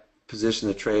do I position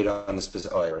the trade on the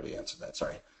specific? Oh, I already answered that.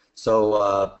 Sorry.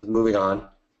 So moving on.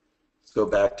 Go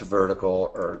back to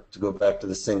vertical, or to go back to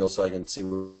the single, so I can see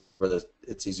where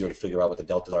it's easier to figure out what the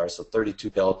deltas are. So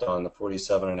 32 delta on the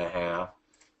 47.5.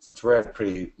 So we're at a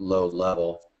pretty low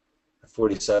level.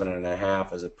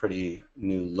 47.5 is a pretty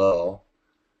new low,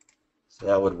 so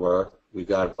that would work. We've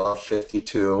got above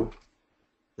 52.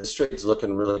 This trade's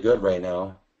looking really good right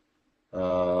now.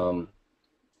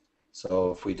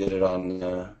 So if we did it on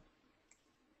the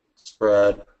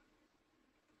spread.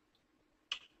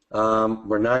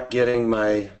 We're not getting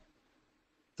my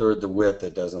third the width,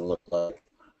 it doesn't look like.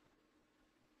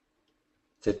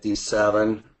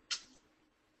 57.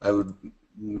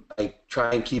 I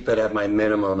try and keep it at my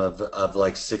minimum of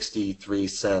like 63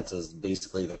 cents is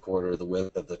basically the quarter of the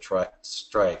width of the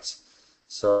strikes.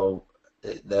 So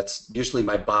that's usually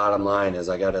my bottom line, is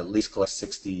I got to at least collect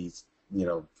 60, you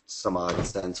know, some odd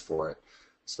cents for it.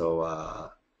 So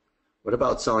what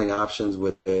about selling options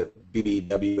with the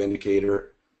BBW indicator?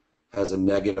 Has a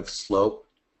negative slope.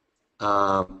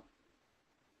 What's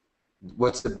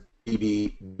the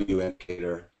BBW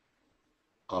indicator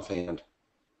offhand?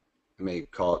 I may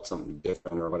call it something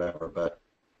different or whatever, but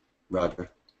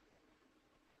Roger.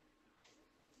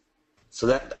 So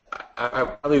that I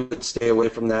probably would stay away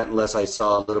from that unless I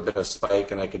saw a little bit of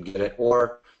spike and I could get it.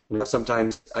 Or, you know,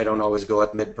 sometimes I don't always go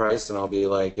at mid price, and I'll be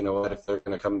like, you know what, if they're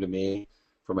going to come to me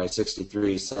for my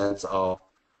 63 cents, I'll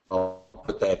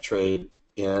put that trade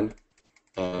in,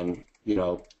 and you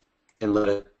know, and let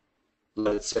it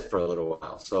sit for a little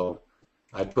while. So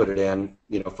I put it in,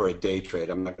 you know, for a day trade.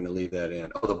 I'm not going to leave that in.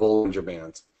 Oh, the Bollinger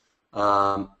Bands.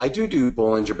 I do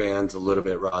Bollinger Bands a little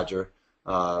bit, Roger.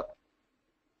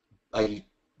 I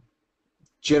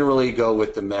generally go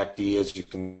with the MACD, as you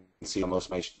can see on most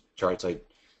of my charts. I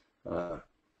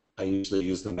usually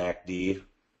use the MACD,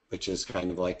 which is kind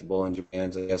of like the Bollinger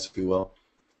Bands, I guess, if you will.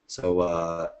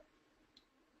 So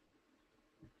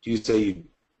do you say you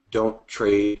don't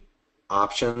trade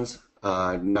options?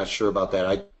 I'm not sure about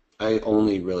that. I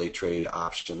only really trade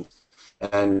options.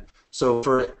 And so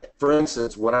for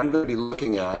instance, what I'm going to be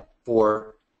looking at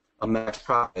for a max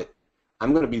profit,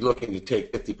 I'm going to be looking to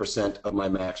take 50% of my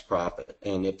max profit.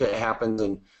 And if it happens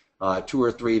in 2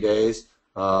 or 3 days,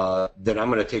 then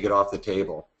I'm going to take it off the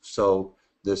table. So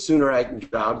the sooner I can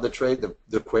get out of the trade,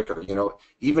 the quicker. You know,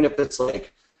 even if it's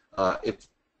like, if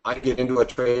I get into a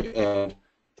trade and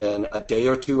in a day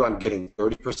or two I'm getting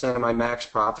 30% of my max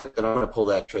profit, then I'm going to pull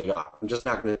that trade off. I'm just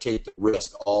not going to take the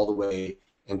risk all the way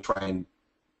and try and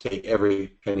take every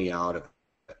penny out of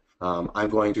it. I'm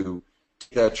going to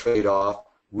take that trade off,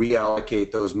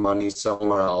 reallocate those monies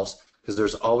somewhere else, because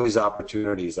there's always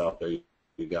opportunities out there,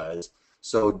 you guys.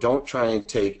 So don't try and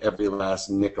take every last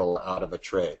nickel out of a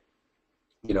trade.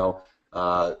 You know,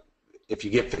 if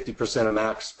you get 50% of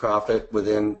max profit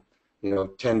within,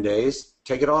 10 days,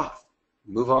 take it off.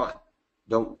 Move on.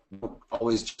 Don't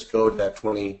always just go to that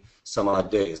 20 some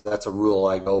odd days. That's a rule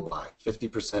I go by.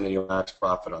 50% of your max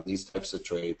profit on these types of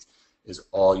trades is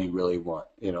all you really want.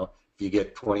 You know, if you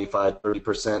get 25,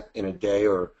 30% in a day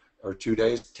or 2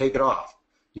 days, take it off.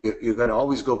 You're going to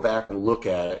always go back and look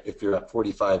at it if you're at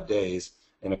 45 days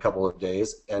in a couple of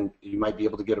days, and you might be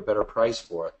able to get a better price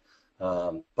for it.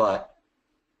 But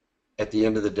at the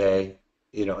end of the day,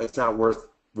 it's not worth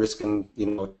risking,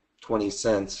 20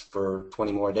 cents for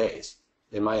 20 more days,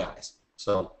 in my eyes.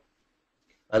 So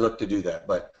I look to do that.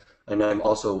 And I'm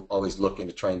also always looking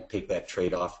to try and take that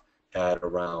trade off at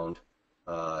around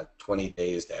 20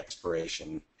 days to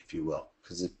expiration, if you will,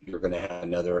 because you're going to have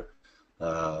another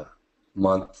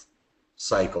monthly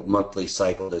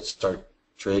cycle to start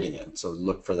trading in. So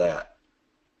look for that.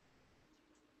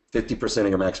 50% of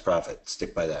your max profit,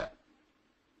 stick by that.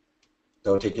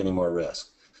 Don't take any more risk.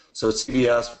 So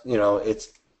CBS, it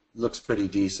looks pretty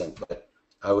decent, but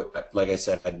like I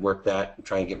said, I'd work that and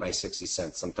try and get my 60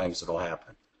 cents. Sometimes it'll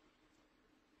happen.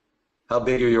 How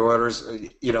big are your orders?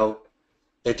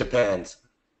 It depends.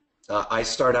 I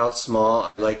start out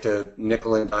small. I like to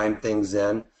nickel and dime things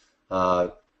in.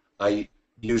 I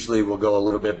usually will go a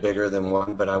little bit bigger than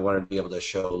one, but I wanted to be able to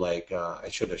show, like, I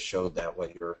should have showed that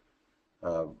what your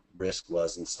risk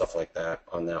was and stuff like that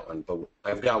on that one. But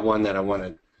I've got one that I want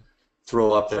to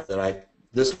throw up there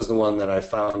this was the one that I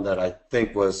found that I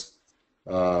think was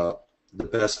the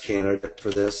best candidate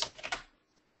for this.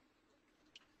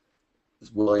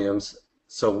 Is Williams.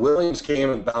 So Williams came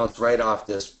and bounced right off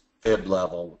this fib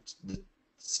level, the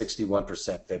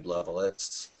 61% fib level.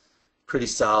 It's pretty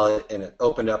solid, and it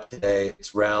opened up today.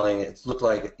 It's rallying. It looked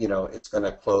like it's going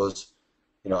to close.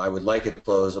 I would like it to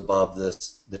close above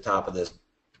the top of this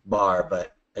bar,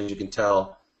 but as you can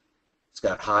tell, it's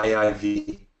got high IV.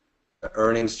 The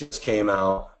earnings just came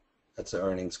out. That's the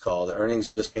earnings call. The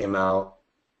earnings just came out.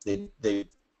 They beat.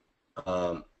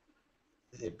 I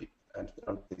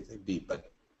don't think they beat,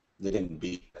 but they didn't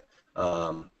beat.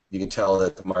 You can tell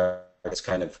that the market's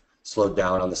kind of slowed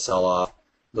down on the sell-off.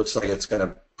 Looks like it's going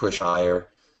to push higher.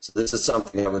 So this is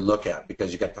something I would look at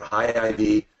because you got the high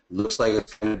IV. Looks like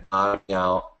it's kind of bottoming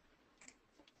out.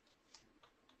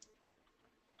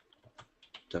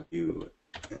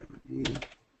 WME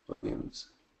Williams.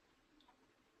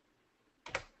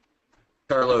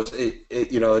 Carlos, it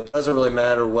doesn't really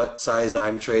matter what size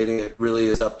I'm trading. It really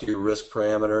is up to your risk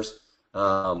parameters.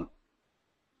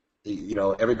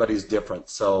 Everybody's different.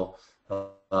 So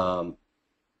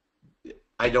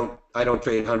I don't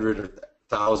trade hundreds or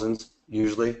thousands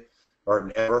usually,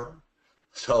 or ever.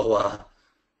 So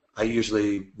I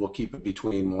usually will keep it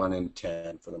between 1 and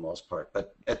 10 for the most part.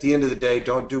 But at the end of the day,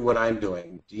 don't do what I'm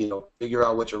doing. Figure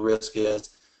out what your risk is,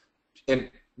 and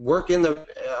work in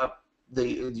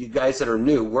you guys that are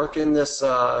new, work in this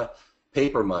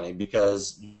paper money,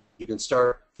 because you can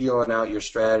start feeling out your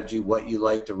strategy, what you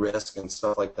like to risk and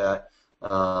stuff like that.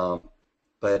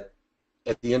 But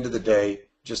at the end of the day,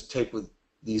 just take with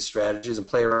these strategies and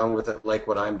play around with it like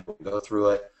what I'm doing. Go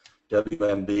through it,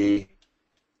 WMB,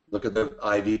 look at the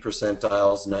IV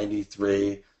percentiles,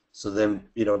 93. So then,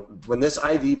 when this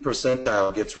IV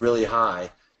percentile gets really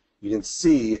high, you can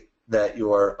see that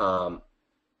your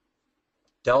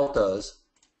deltas,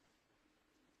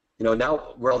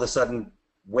 now we're all of a sudden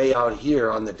way out here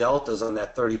on the deltas on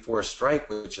that 34 strike,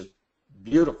 which is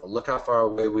beautiful. Look how far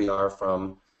away we are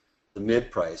from the mid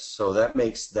price. So that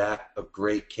makes that a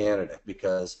great candidate,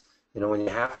 because when you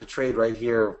have to trade right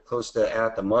here close to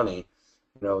at the money,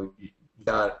 you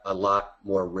got a lot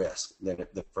more risk than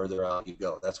the further out you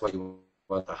go. That's why you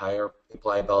want the higher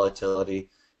implied volatility.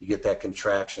 You get that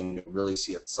contraction, you really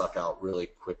see it suck out really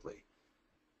quickly.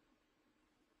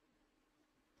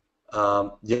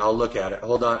 Yeah, I'll look at it.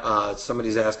 Hold on.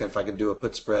 Somebody's asking if I can do a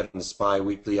put spread on the SPY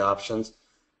weekly options.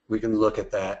 We can look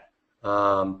at that.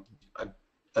 I'm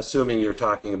assuming you're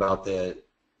talking about the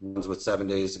ones with 7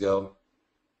 days to go,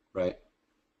 right?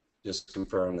 Just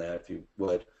confirm that if you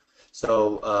would.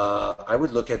 So I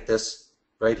would look at this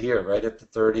right here, right at the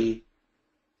 30,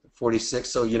 46.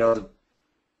 So the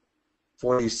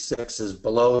 46 is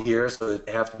below here, so it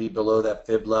have to be below that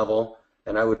fib level.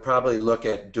 And I would probably look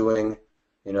at doing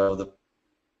the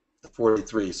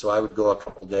 43. So I would go a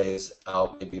couple days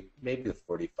out, maybe the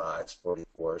 45s,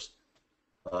 44s.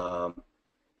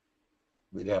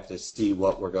 we'd have to see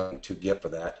what we're going to get for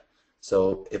that.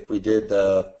 So if we did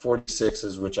the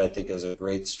 46s, which I think is a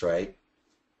great strike,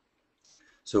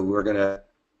 so we're going to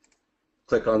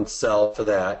click on sell for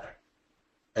that,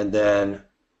 and then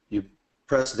you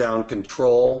press down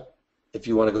control if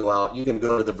you want to go out. You can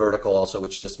go to the vertical also,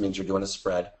 which just means you're doing a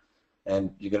spread.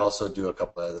 And you can also do a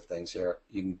couple other things here.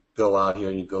 You can go out here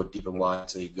and you go deep and wide,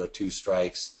 so you can go 2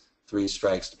 strikes, 3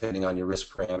 strikes, depending on your risk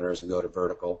parameters, and go to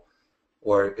vertical.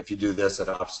 Or if you do this, it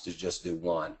opts to just do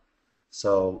 1.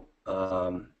 So,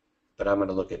 but I'm going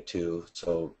to look at 2.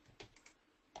 So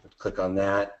click on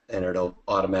that, and it'll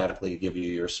automatically give you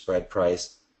your spread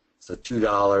price. So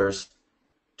 $2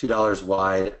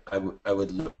 wide. I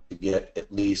would look to get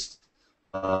at least,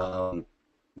 you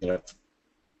know,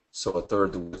 so a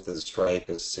third the width of the strike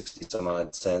is 60 some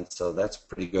odd cents. So that's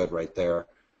pretty good right there,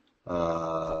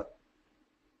 right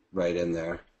in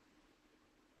there.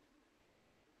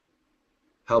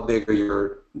 How big are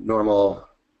your normal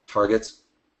targets?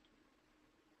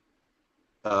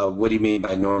 What do you mean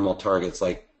by normal targets?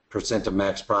 Like percent of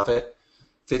max profit?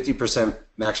 50%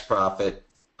 max profit.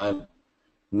 I'm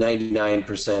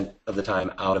 99% of the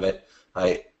time out of it.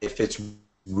 If it's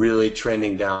really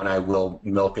trending down, I will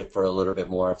milk it for a little bit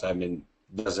more. If I'm in,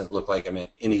 doesn't look like I'm in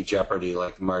any jeopardy,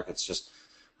 like the market's just,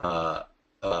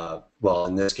 well,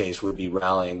 in this case, would be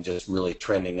rallying, just really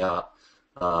trending up.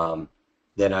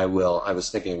 Then I will. I was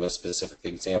thinking of a specific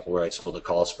example where I sold a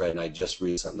call spread, and I just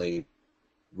recently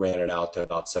ran it out to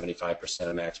about 75%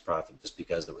 of max profit, just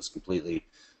because it was completely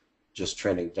just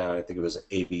trending down. I think it was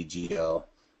ABGO,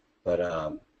 but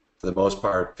for the most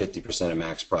part, 50% of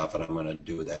max profit, I'm going to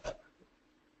do that.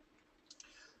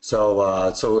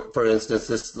 So, so for instance,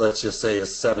 this, let's just say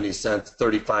is 70 cents,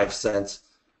 35 cents,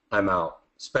 I'm out.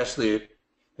 Especially,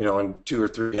 you know, in 2 or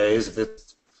 3 days, if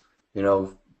it's, you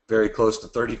know, very close to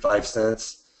 35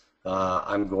 cents,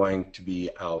 I'm going to be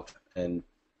out and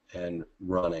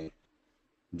running.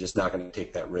 I'm just not going to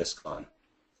take that risk on.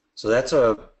 So that's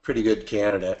a pretty good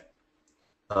candidate.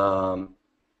 So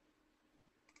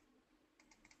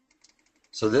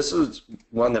this is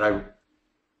one that I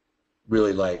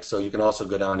really like. So you can also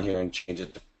go down here and change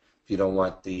it if you don't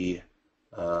want the,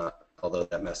 although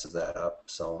that messes that up.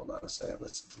 So hold on a second,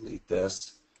 let's delete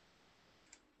this.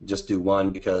 Just do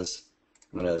 1 because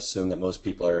I'm going to assume that most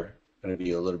people are going to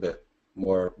be a little bit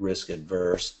more risk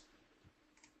adverse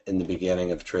in the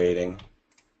beginning of trading.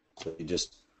 So you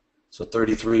just, so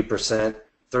 33%,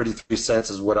 33 cents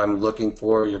is what I'm looking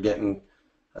for. You're getting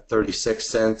 36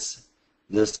 cents.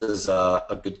 This is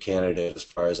a good candidate as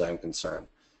far as I'm concerned.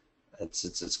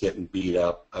 It's getting beat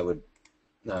up. I would,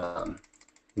 you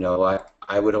know,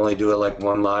 I would only do it like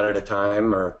 1 lot at a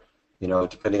time, or, you know,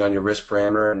 depending on your risk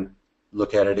parameter, and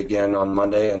look at it again on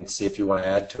Monday and see if you want to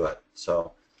add to it.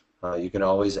 So you can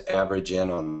always average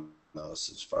in on those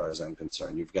as far as I'm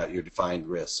concerned. You've got your defined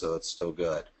risk, so it's still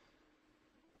good.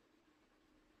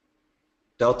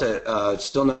 Delta,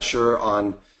 still not sure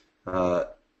on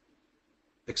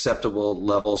acceptable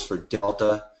levels for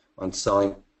Delta on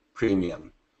selling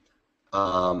premium.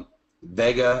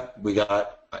 Vega, we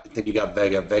got, I think you got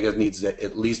Vega. Vega needs to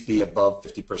at least be above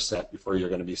 50% before you're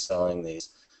going to be selling these.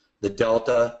 The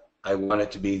Delta, I want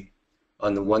it to be,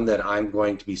 on the one that I'm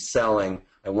going to be selling,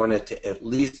 I want it to at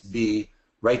least be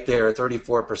right there,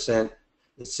 34%,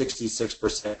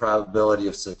 66% probability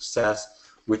of success,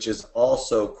 which is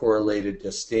also correlated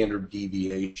to standard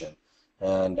deviation.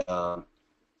 And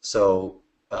so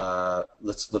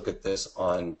let's look at this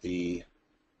on the,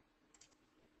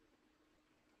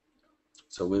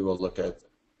 so we will look at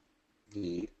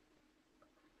the,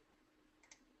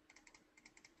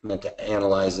 I meant to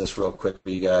analyze this real quick for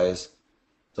you guys.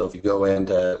 So if you go in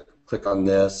to click on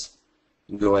this,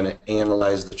 you go in and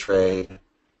analyze the trade,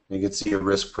 you can see a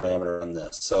risk parameter on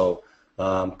this. So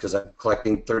because I'm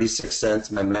collecting 36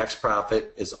 cents, my max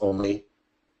profit is only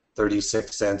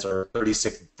 36 cents or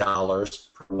 $36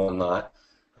 per 1 lot,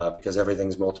 because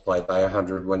everything's multiplied by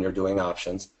 100 when you're doing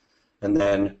options. And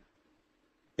then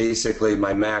basically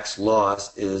my max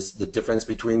loss is the difference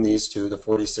between these two, the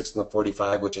 46 and the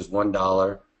 45, which is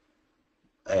 $1,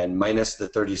 and minus the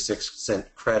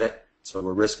 36-cent credit. So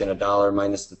we're risking $1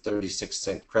 minus the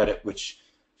 36-cent credit, which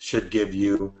should give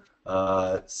you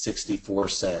 64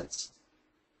 cents.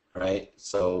 Right?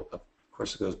 So of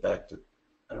course it goes back to,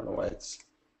 I don't know why it's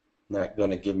not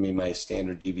going to give me my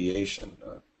standard deviation.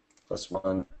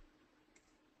 +1,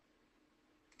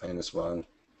 -1,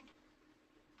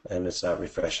 and it's not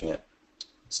refreshing it.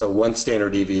 So 1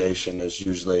 standard deviation is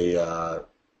usually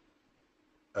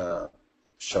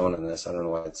shown in this. I don't know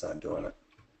why it's not doing it.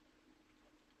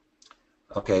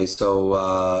 Okay,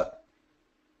 so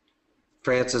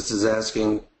Francis is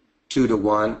asking, 2 to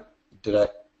 1.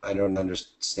 I don't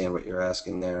understand what you're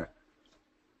asking there.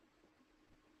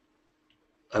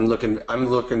 I'm looking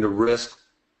to risk,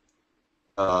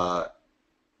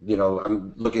 you know,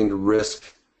 I'm looking to risk,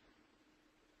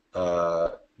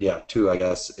 yeah, 2, I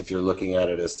guess, if you're looking at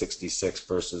it as 66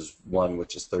 versus 1,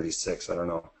 which is 36. I don't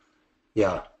know.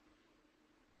 Yeah.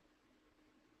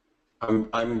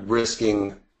 I'm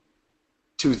risking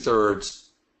 2/3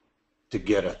 to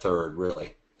get a third,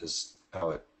 really, is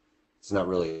how it's not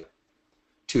really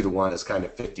 2 to 1, it's kind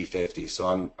of 50-50. So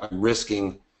I'm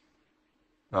risking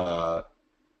 2/3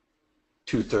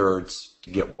 to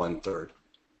get 1/3.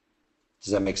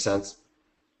 Does that make sense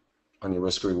on your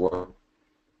risk reward?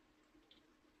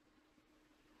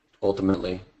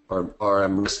 Ultimately, or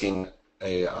I'm risking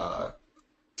a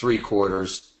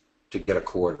 3/4 to get a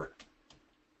quarter.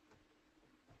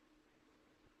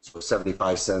 So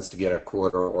 75 cents to get a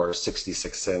quarter, or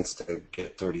 66 cents to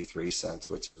get 33 cents,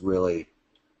 which is really,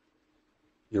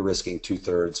 you're risking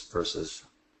 2/3 versus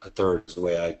a third is the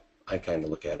way I kind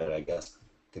of look at it, I guess. I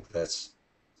think that's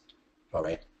all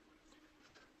right.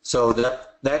 So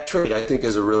that trade, I think,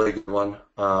 is a really good one.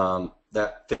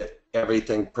 That fit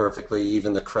everything perfectly,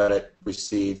 even the credit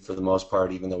received for the most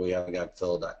part, even though we haven't got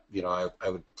filled. You know, I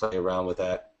would play around with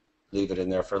that, leave it in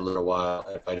there for a little while.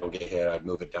 If I don't get hit, I'd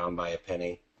move it down by a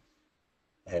penny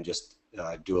and just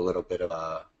do a little bit of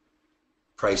a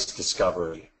price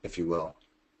discovery, if you will.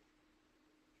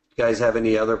 You guys have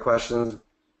any other questions?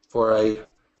 I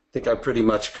think I pretty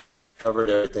much covered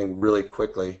everything really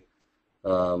quickly.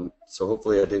 So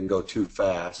hopefully I didn't go too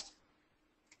fast.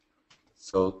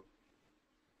 So,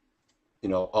 you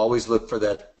know, always look for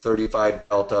that 35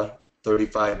 delta.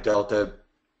 35 delta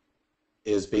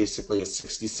is basically a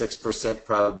 66%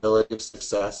 probability of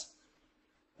success.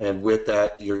 And with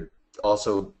that, you're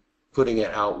also putting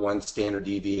it out one standard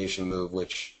deviation move,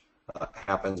 which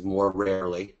happens more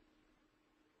rarely.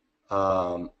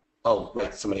 Oh,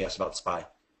 right, somebody asked about SPY.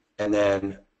 And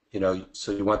then, you know,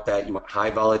 so you want that, you want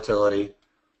high volatility,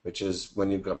 which is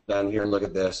when you go down here and look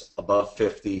at this, above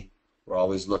 50, we're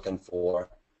always looking for,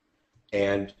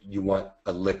 and you want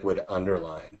a liquid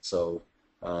underline. So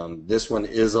this one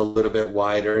is a little bit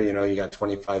wider, you know, you got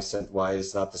 25-cent wide,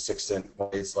 it's not the 6-cent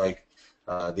wide, it's like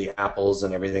the apples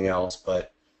and everything else,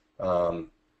 but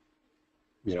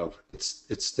you know,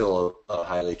 it's still a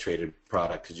highly traded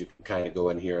product, because you can kind of go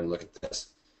in here and look at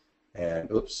this,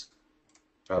 and oops,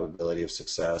 probability of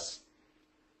success.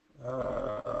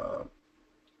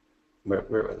 Where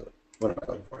was it? What am I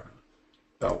looking for?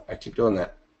 Oh, I keep doing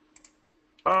that.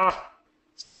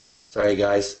 Sorry,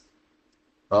 guys.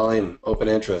 Volume, open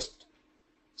interest.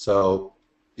 So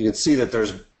you can see that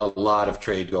there's a lot of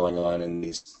trade going on in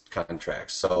these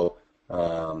contracts. So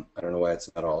I don't know why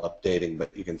it's not all updating,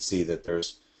 but you can see that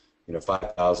there's, you know,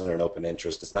 5,000 in open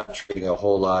interest. It's not trading a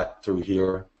whole lot through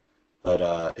here, but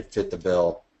it fit the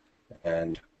bill,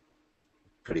 and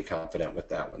pretty confident with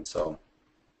that one. So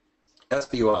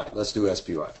SPY, let's do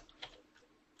SPY.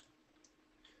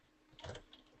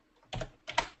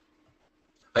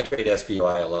 I trade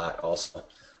SPY a lot also.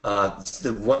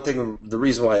 The one thing, the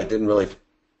reason why I didn't really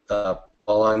fall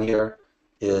on here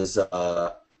is,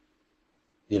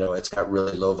 you know, it's got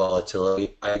really low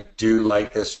volatility. I do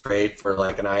like this trade for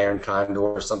like an iron condor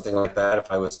or something like that.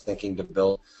 If I was thinking to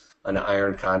build an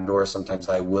iron condor, sometimes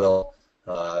I will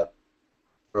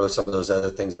throw some of those other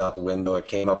things out the window. It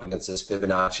came up against this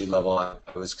Fibonacci level. I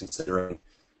was considering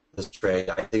this trade.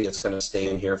 I think it's going to stay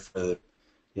in here for,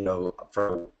 you know,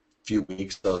 for a few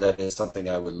weeks. So that is something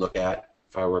I would look at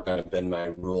if I were going to bend my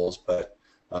rules. But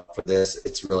for this,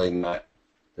 it's really not.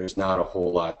 There's not a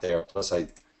whole lot there. Plus, I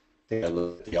think I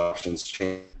look at the options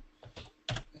chain,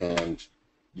 and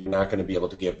you're not going to be able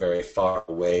to get very far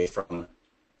away from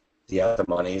the other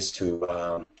monies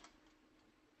to.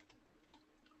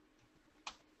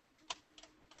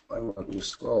 Why won't you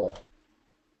scroll?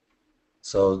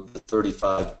 So the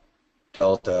 35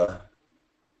 delta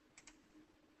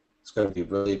is going to be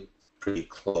really pretty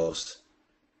close.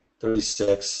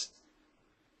 36.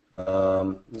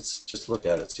 Let's just look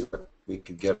at it, see what we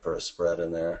could get for a spread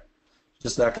in there.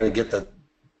 Just not going to get the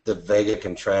Vega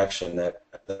contraction that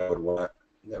I would want.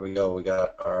 There we go. We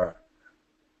got our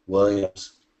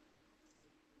Williams.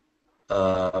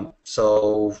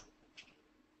 So,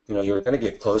 you know, you're going to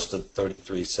get close to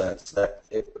 33 cents. That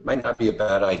it might not be a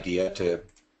bad idea to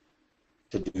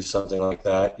do something like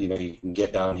that. You know, you can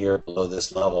get down here below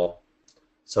this level.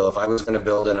 So if I was going to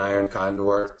build an iron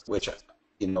condor, which,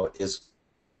 you know, is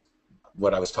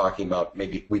what I was talking about,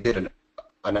 maybe we did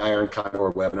an iron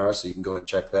condor webinar, so you can go and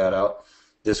check that out.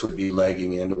 This would be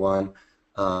legging into one.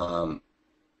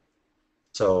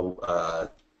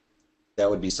 that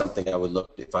would be something I would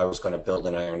look if I was going to build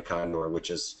an iron condor, which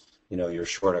is, you're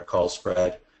short a call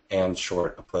spread and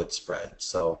short a put spread.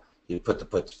 So you put the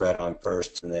put spread on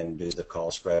first and then do the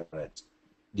call spread when it,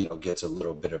 gets a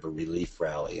little bit of a relief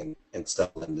rally and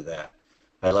settle into that.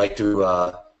 I like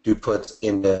to do puts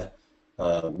into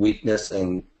weakness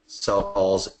and sell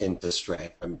calls into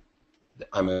strength.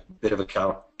 I'm a bit of a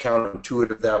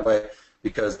counterintuitive that way,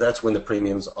 because that's when the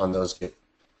premiums on those get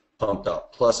pumped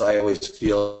up. Plus, I always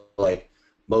feel like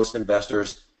most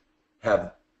investors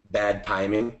have bad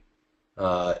timing.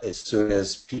 As soon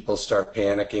as people start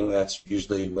panicking, that's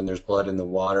usually when there's blood in the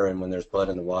water, and when there's blood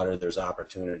in the water, there's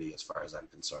opportunity as far as I'm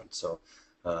concerned. So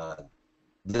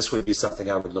this would be something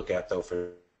I would look at, though, for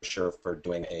sure, for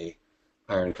doing a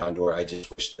iron condor. I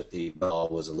just wish that the vol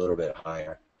was a little bit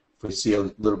higher. If we see a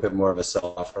little bit more of a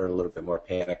sell-off or a little bit more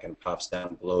panic and pops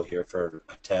down below here for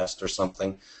a test or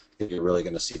something, I think you're really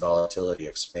going to see volatility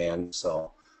expand.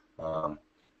 So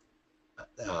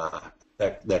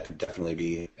that could definitely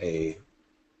be a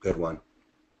good one.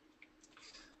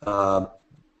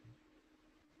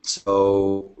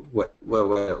 So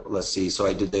let's see. So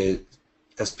I did the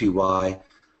SPY.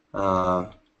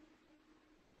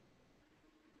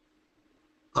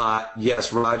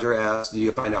 Yes, Roger asked, do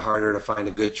you find it harder to find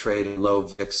a good trade in low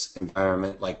VIX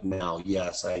environment like now?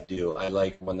 Yes, I do. I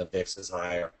like when the VIX is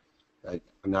higher. I'm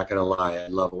not going to lie. I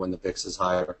love it when the VIX is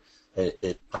higher.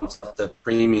 It pumps up the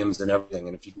premiums and everything.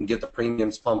 And if you can get the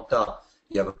premiums pumped up,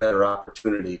 you have a better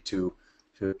opportunity to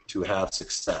have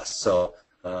success. So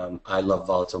I love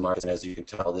volatile markets. And as you can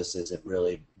tell, this hasn't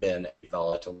really been a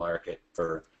volatile market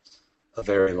for a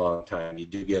very long time. You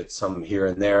do get some here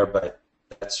and there, but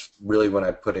that's really when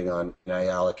I'm putting on, and I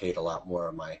allocate a lot more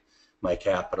of my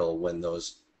capital when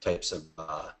those types of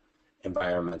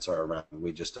environments are around.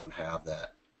 We just don't have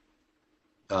that.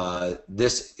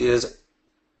 This is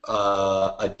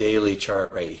a daily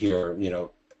chart right here.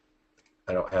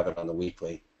 I don't have it on the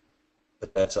weekly,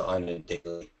 but that's on a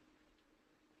daily.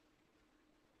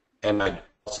 And I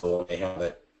also only have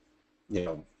it,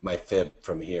 my fib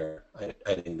from here. I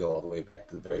didn't go all the way back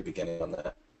to the very beginning on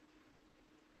that.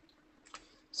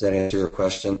 Does that answer your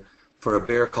question? For a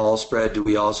bear call spread, do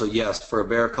we also? Yes, for a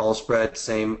bear call spread,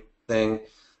 same thing.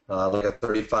 Like a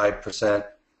 35%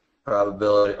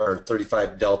 probability, or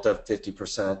 35 delta,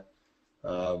 50%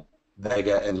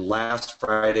 Vega. And last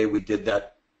Friday we did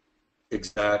that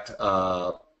exact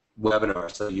webinar,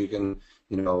 so you can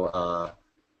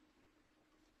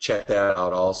check that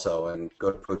out also, and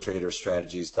go to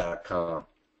protraderstrategies.com.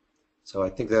 So I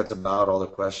think that's about all the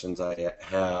questions I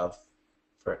have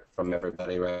from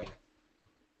everybody, right?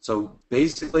 So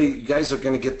basically, you guys are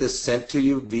going to get this sent to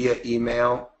you via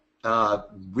email.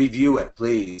 Review it,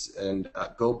 please, and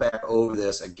go back over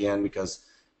this again, because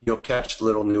you'll catch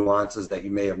little nuances that you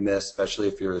may have missed, especially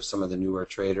if you're some of the newer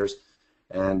traders.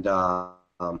 And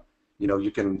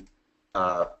you can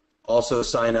also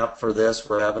sign up for this.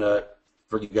 We're having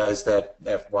for you guys that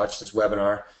have watched this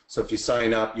webinar. So if you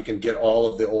sign up, you can get all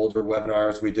of the older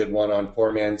webinars. We did one on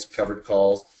poor man's covered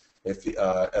calls. If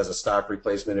as a stock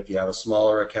replacement, if you have a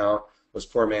smaller account, those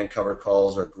poor man covered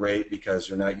calls are great because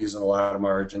you're not using a lot of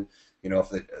margin. If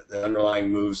the underlying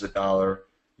moves $1,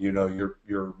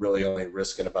 you're really only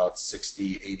risking about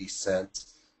 60, 80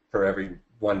 cents per every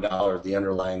 $1 the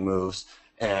underlying moves,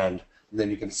 and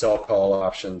then you can sell call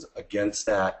options against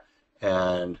that,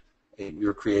 and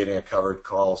you're creating a covered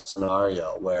call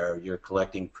scenario where you're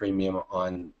collecting premium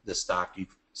on the stock you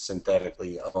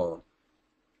synthetically own.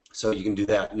 So you can do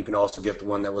that. And you can also get the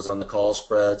one that was on the call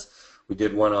spreads. We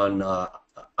did one on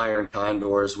iron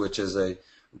condors, which is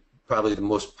probably the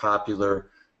most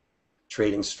popular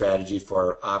trading strategy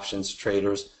for options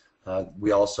traders.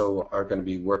 We also are going to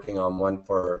be working on one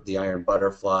for the iron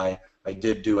butterfly. I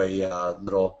did do a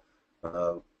little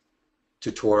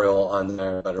tutorial on the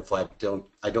iron butterfly.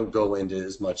 I don't go into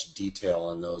as much detail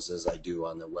on those as I do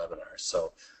on the webinar.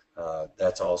 So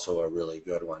that's also a really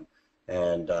good one.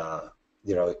 And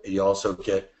you also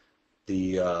get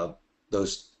the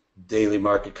those daily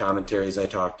market commentaries I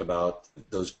talked about,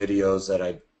 those videos that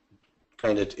I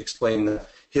kind of explain the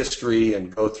history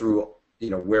and go through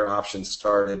where options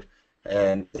started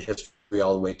and the history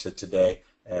all the way to today,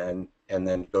 and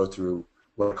then go through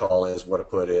what a call is, what a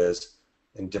put is,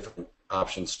 and different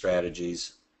option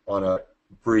strategies on a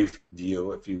brief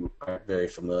view if you aren't very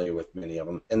familiar with many of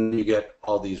them. And you get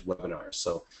all these webinars,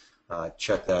 so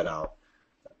check that out.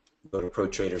 Go to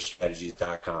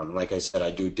protraderstrategies.com. Like I said, I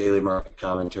do daily market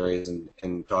commentaries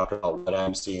and talk about what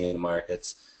I'm seeing in the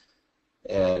markets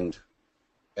and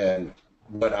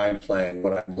what I'm playing,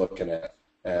 what I'm looking at.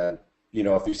 And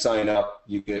if you sign up,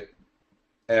 you get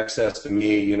access to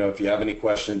me. You know, if you have any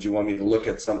questions, you want me to look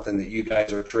at something that you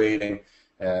guys are trading,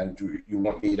 and you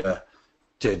want me to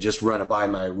just run it by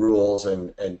my rules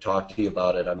and talk to you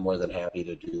about it, I'm more than happy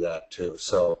to do that too.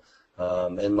 So,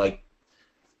 and like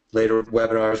later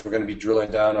webinars, we're going to be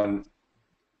drilling down on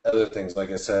other things,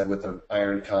 like I said, with the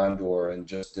iron condor and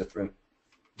just different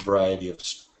variety of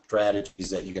strategies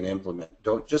that you can implement.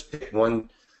 Don't just pick one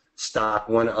stock,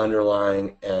 one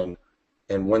underlying, and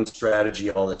one strategy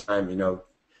all the time. You know,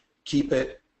 keep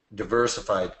it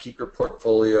diversified. Keep your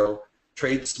portfolio,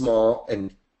 trade small,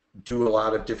 and do a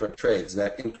lot of different trades. And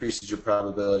that increases your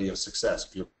probability of success.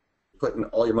 If you're putting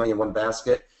all your money in one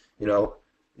basket, you know,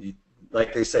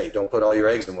 like they say, don't put all your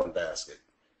eggs in one basket.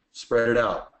 Spread it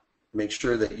out. Make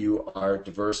sure that you are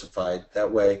diversified.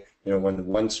 That way, you know, when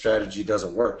one strategy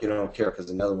doesn't work, you don't care because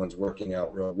another one's working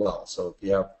out real well. So if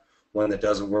you have one that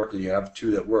doesn't work and you have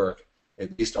two that work,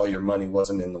 at least all your money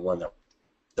wasn't in the one that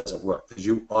doesn't work, because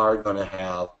you are going to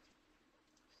have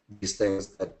these things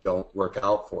that don't work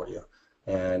out for you.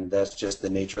 And that's just the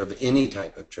nature of any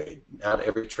type of trade. Not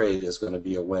every trade is going to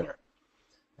be a winner.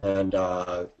 And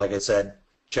like I said,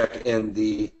 check in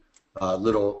the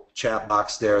little chat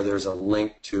box there. There's a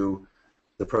link to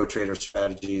the Pro Trader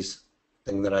Strategies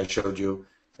thing that I showed you,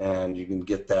 and you can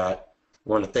get that. I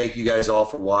want to thank you guys all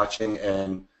for watching,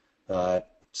 and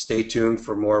stay tuned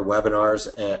for more webinars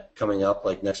coming up.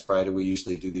 Like next Friday, we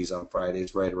usually do these on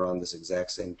Fridays right around this exact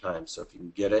same time. So if you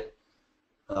can get it,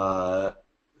 or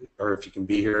if you can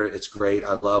be here, it's great.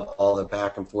 I love all the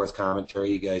back and forth commentary.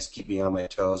 You guys keep me on my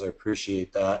toes. I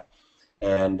appreciate that.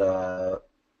 And the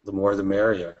more the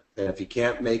merrier. And if you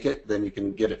can't make it, then you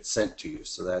can get it sent to you.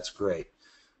 So that's great.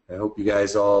 I hope you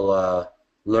guys all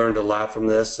learned a lot from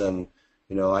this. And,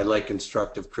 you know, I like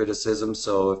constructive criticism.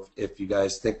 So if you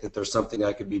guys think that there's something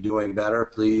I could be doing better,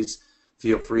 please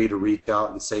feel free to reach out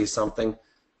and say something.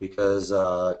 Because,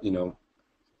 you know,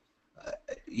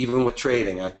 even with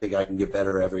trading, I think I can get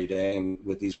better every day. And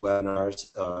with these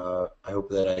webinars, I hope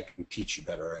that I can teach you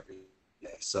better every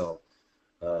day. So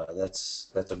that's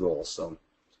the goal. So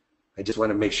I just want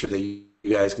to make sure that you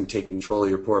guys can take control of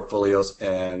your portfolios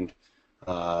and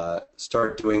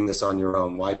start doing this on your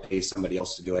own. Why pay somebody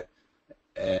else to do it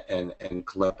and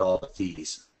collect all the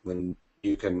fees when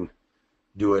you can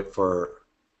do it for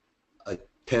a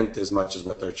tenth as much as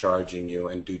what they're charging you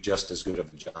and do just as good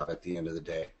of a job at the end of the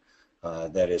day.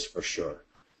 That is for sure.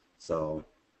 So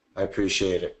I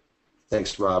appreciate it.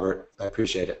 Thanks, Robert. I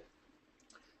appreciate it.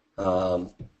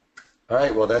 All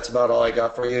right. Well, that's about all I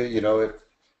got for you. You know, if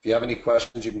you have any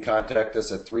questions, you can contact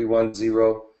us at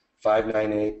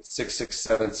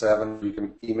 310-598-6677. You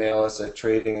can email us at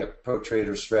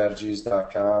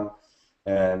trading@protraderstrategies.com,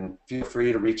 and feel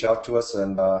free to reach out to us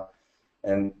and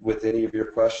with any of your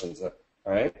questions. All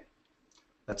right.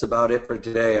 That's about it for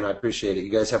today, and I appreciate it. You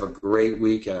guys have a great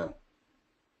weekend.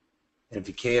 And if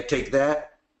you can't take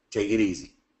that, take it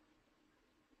easy.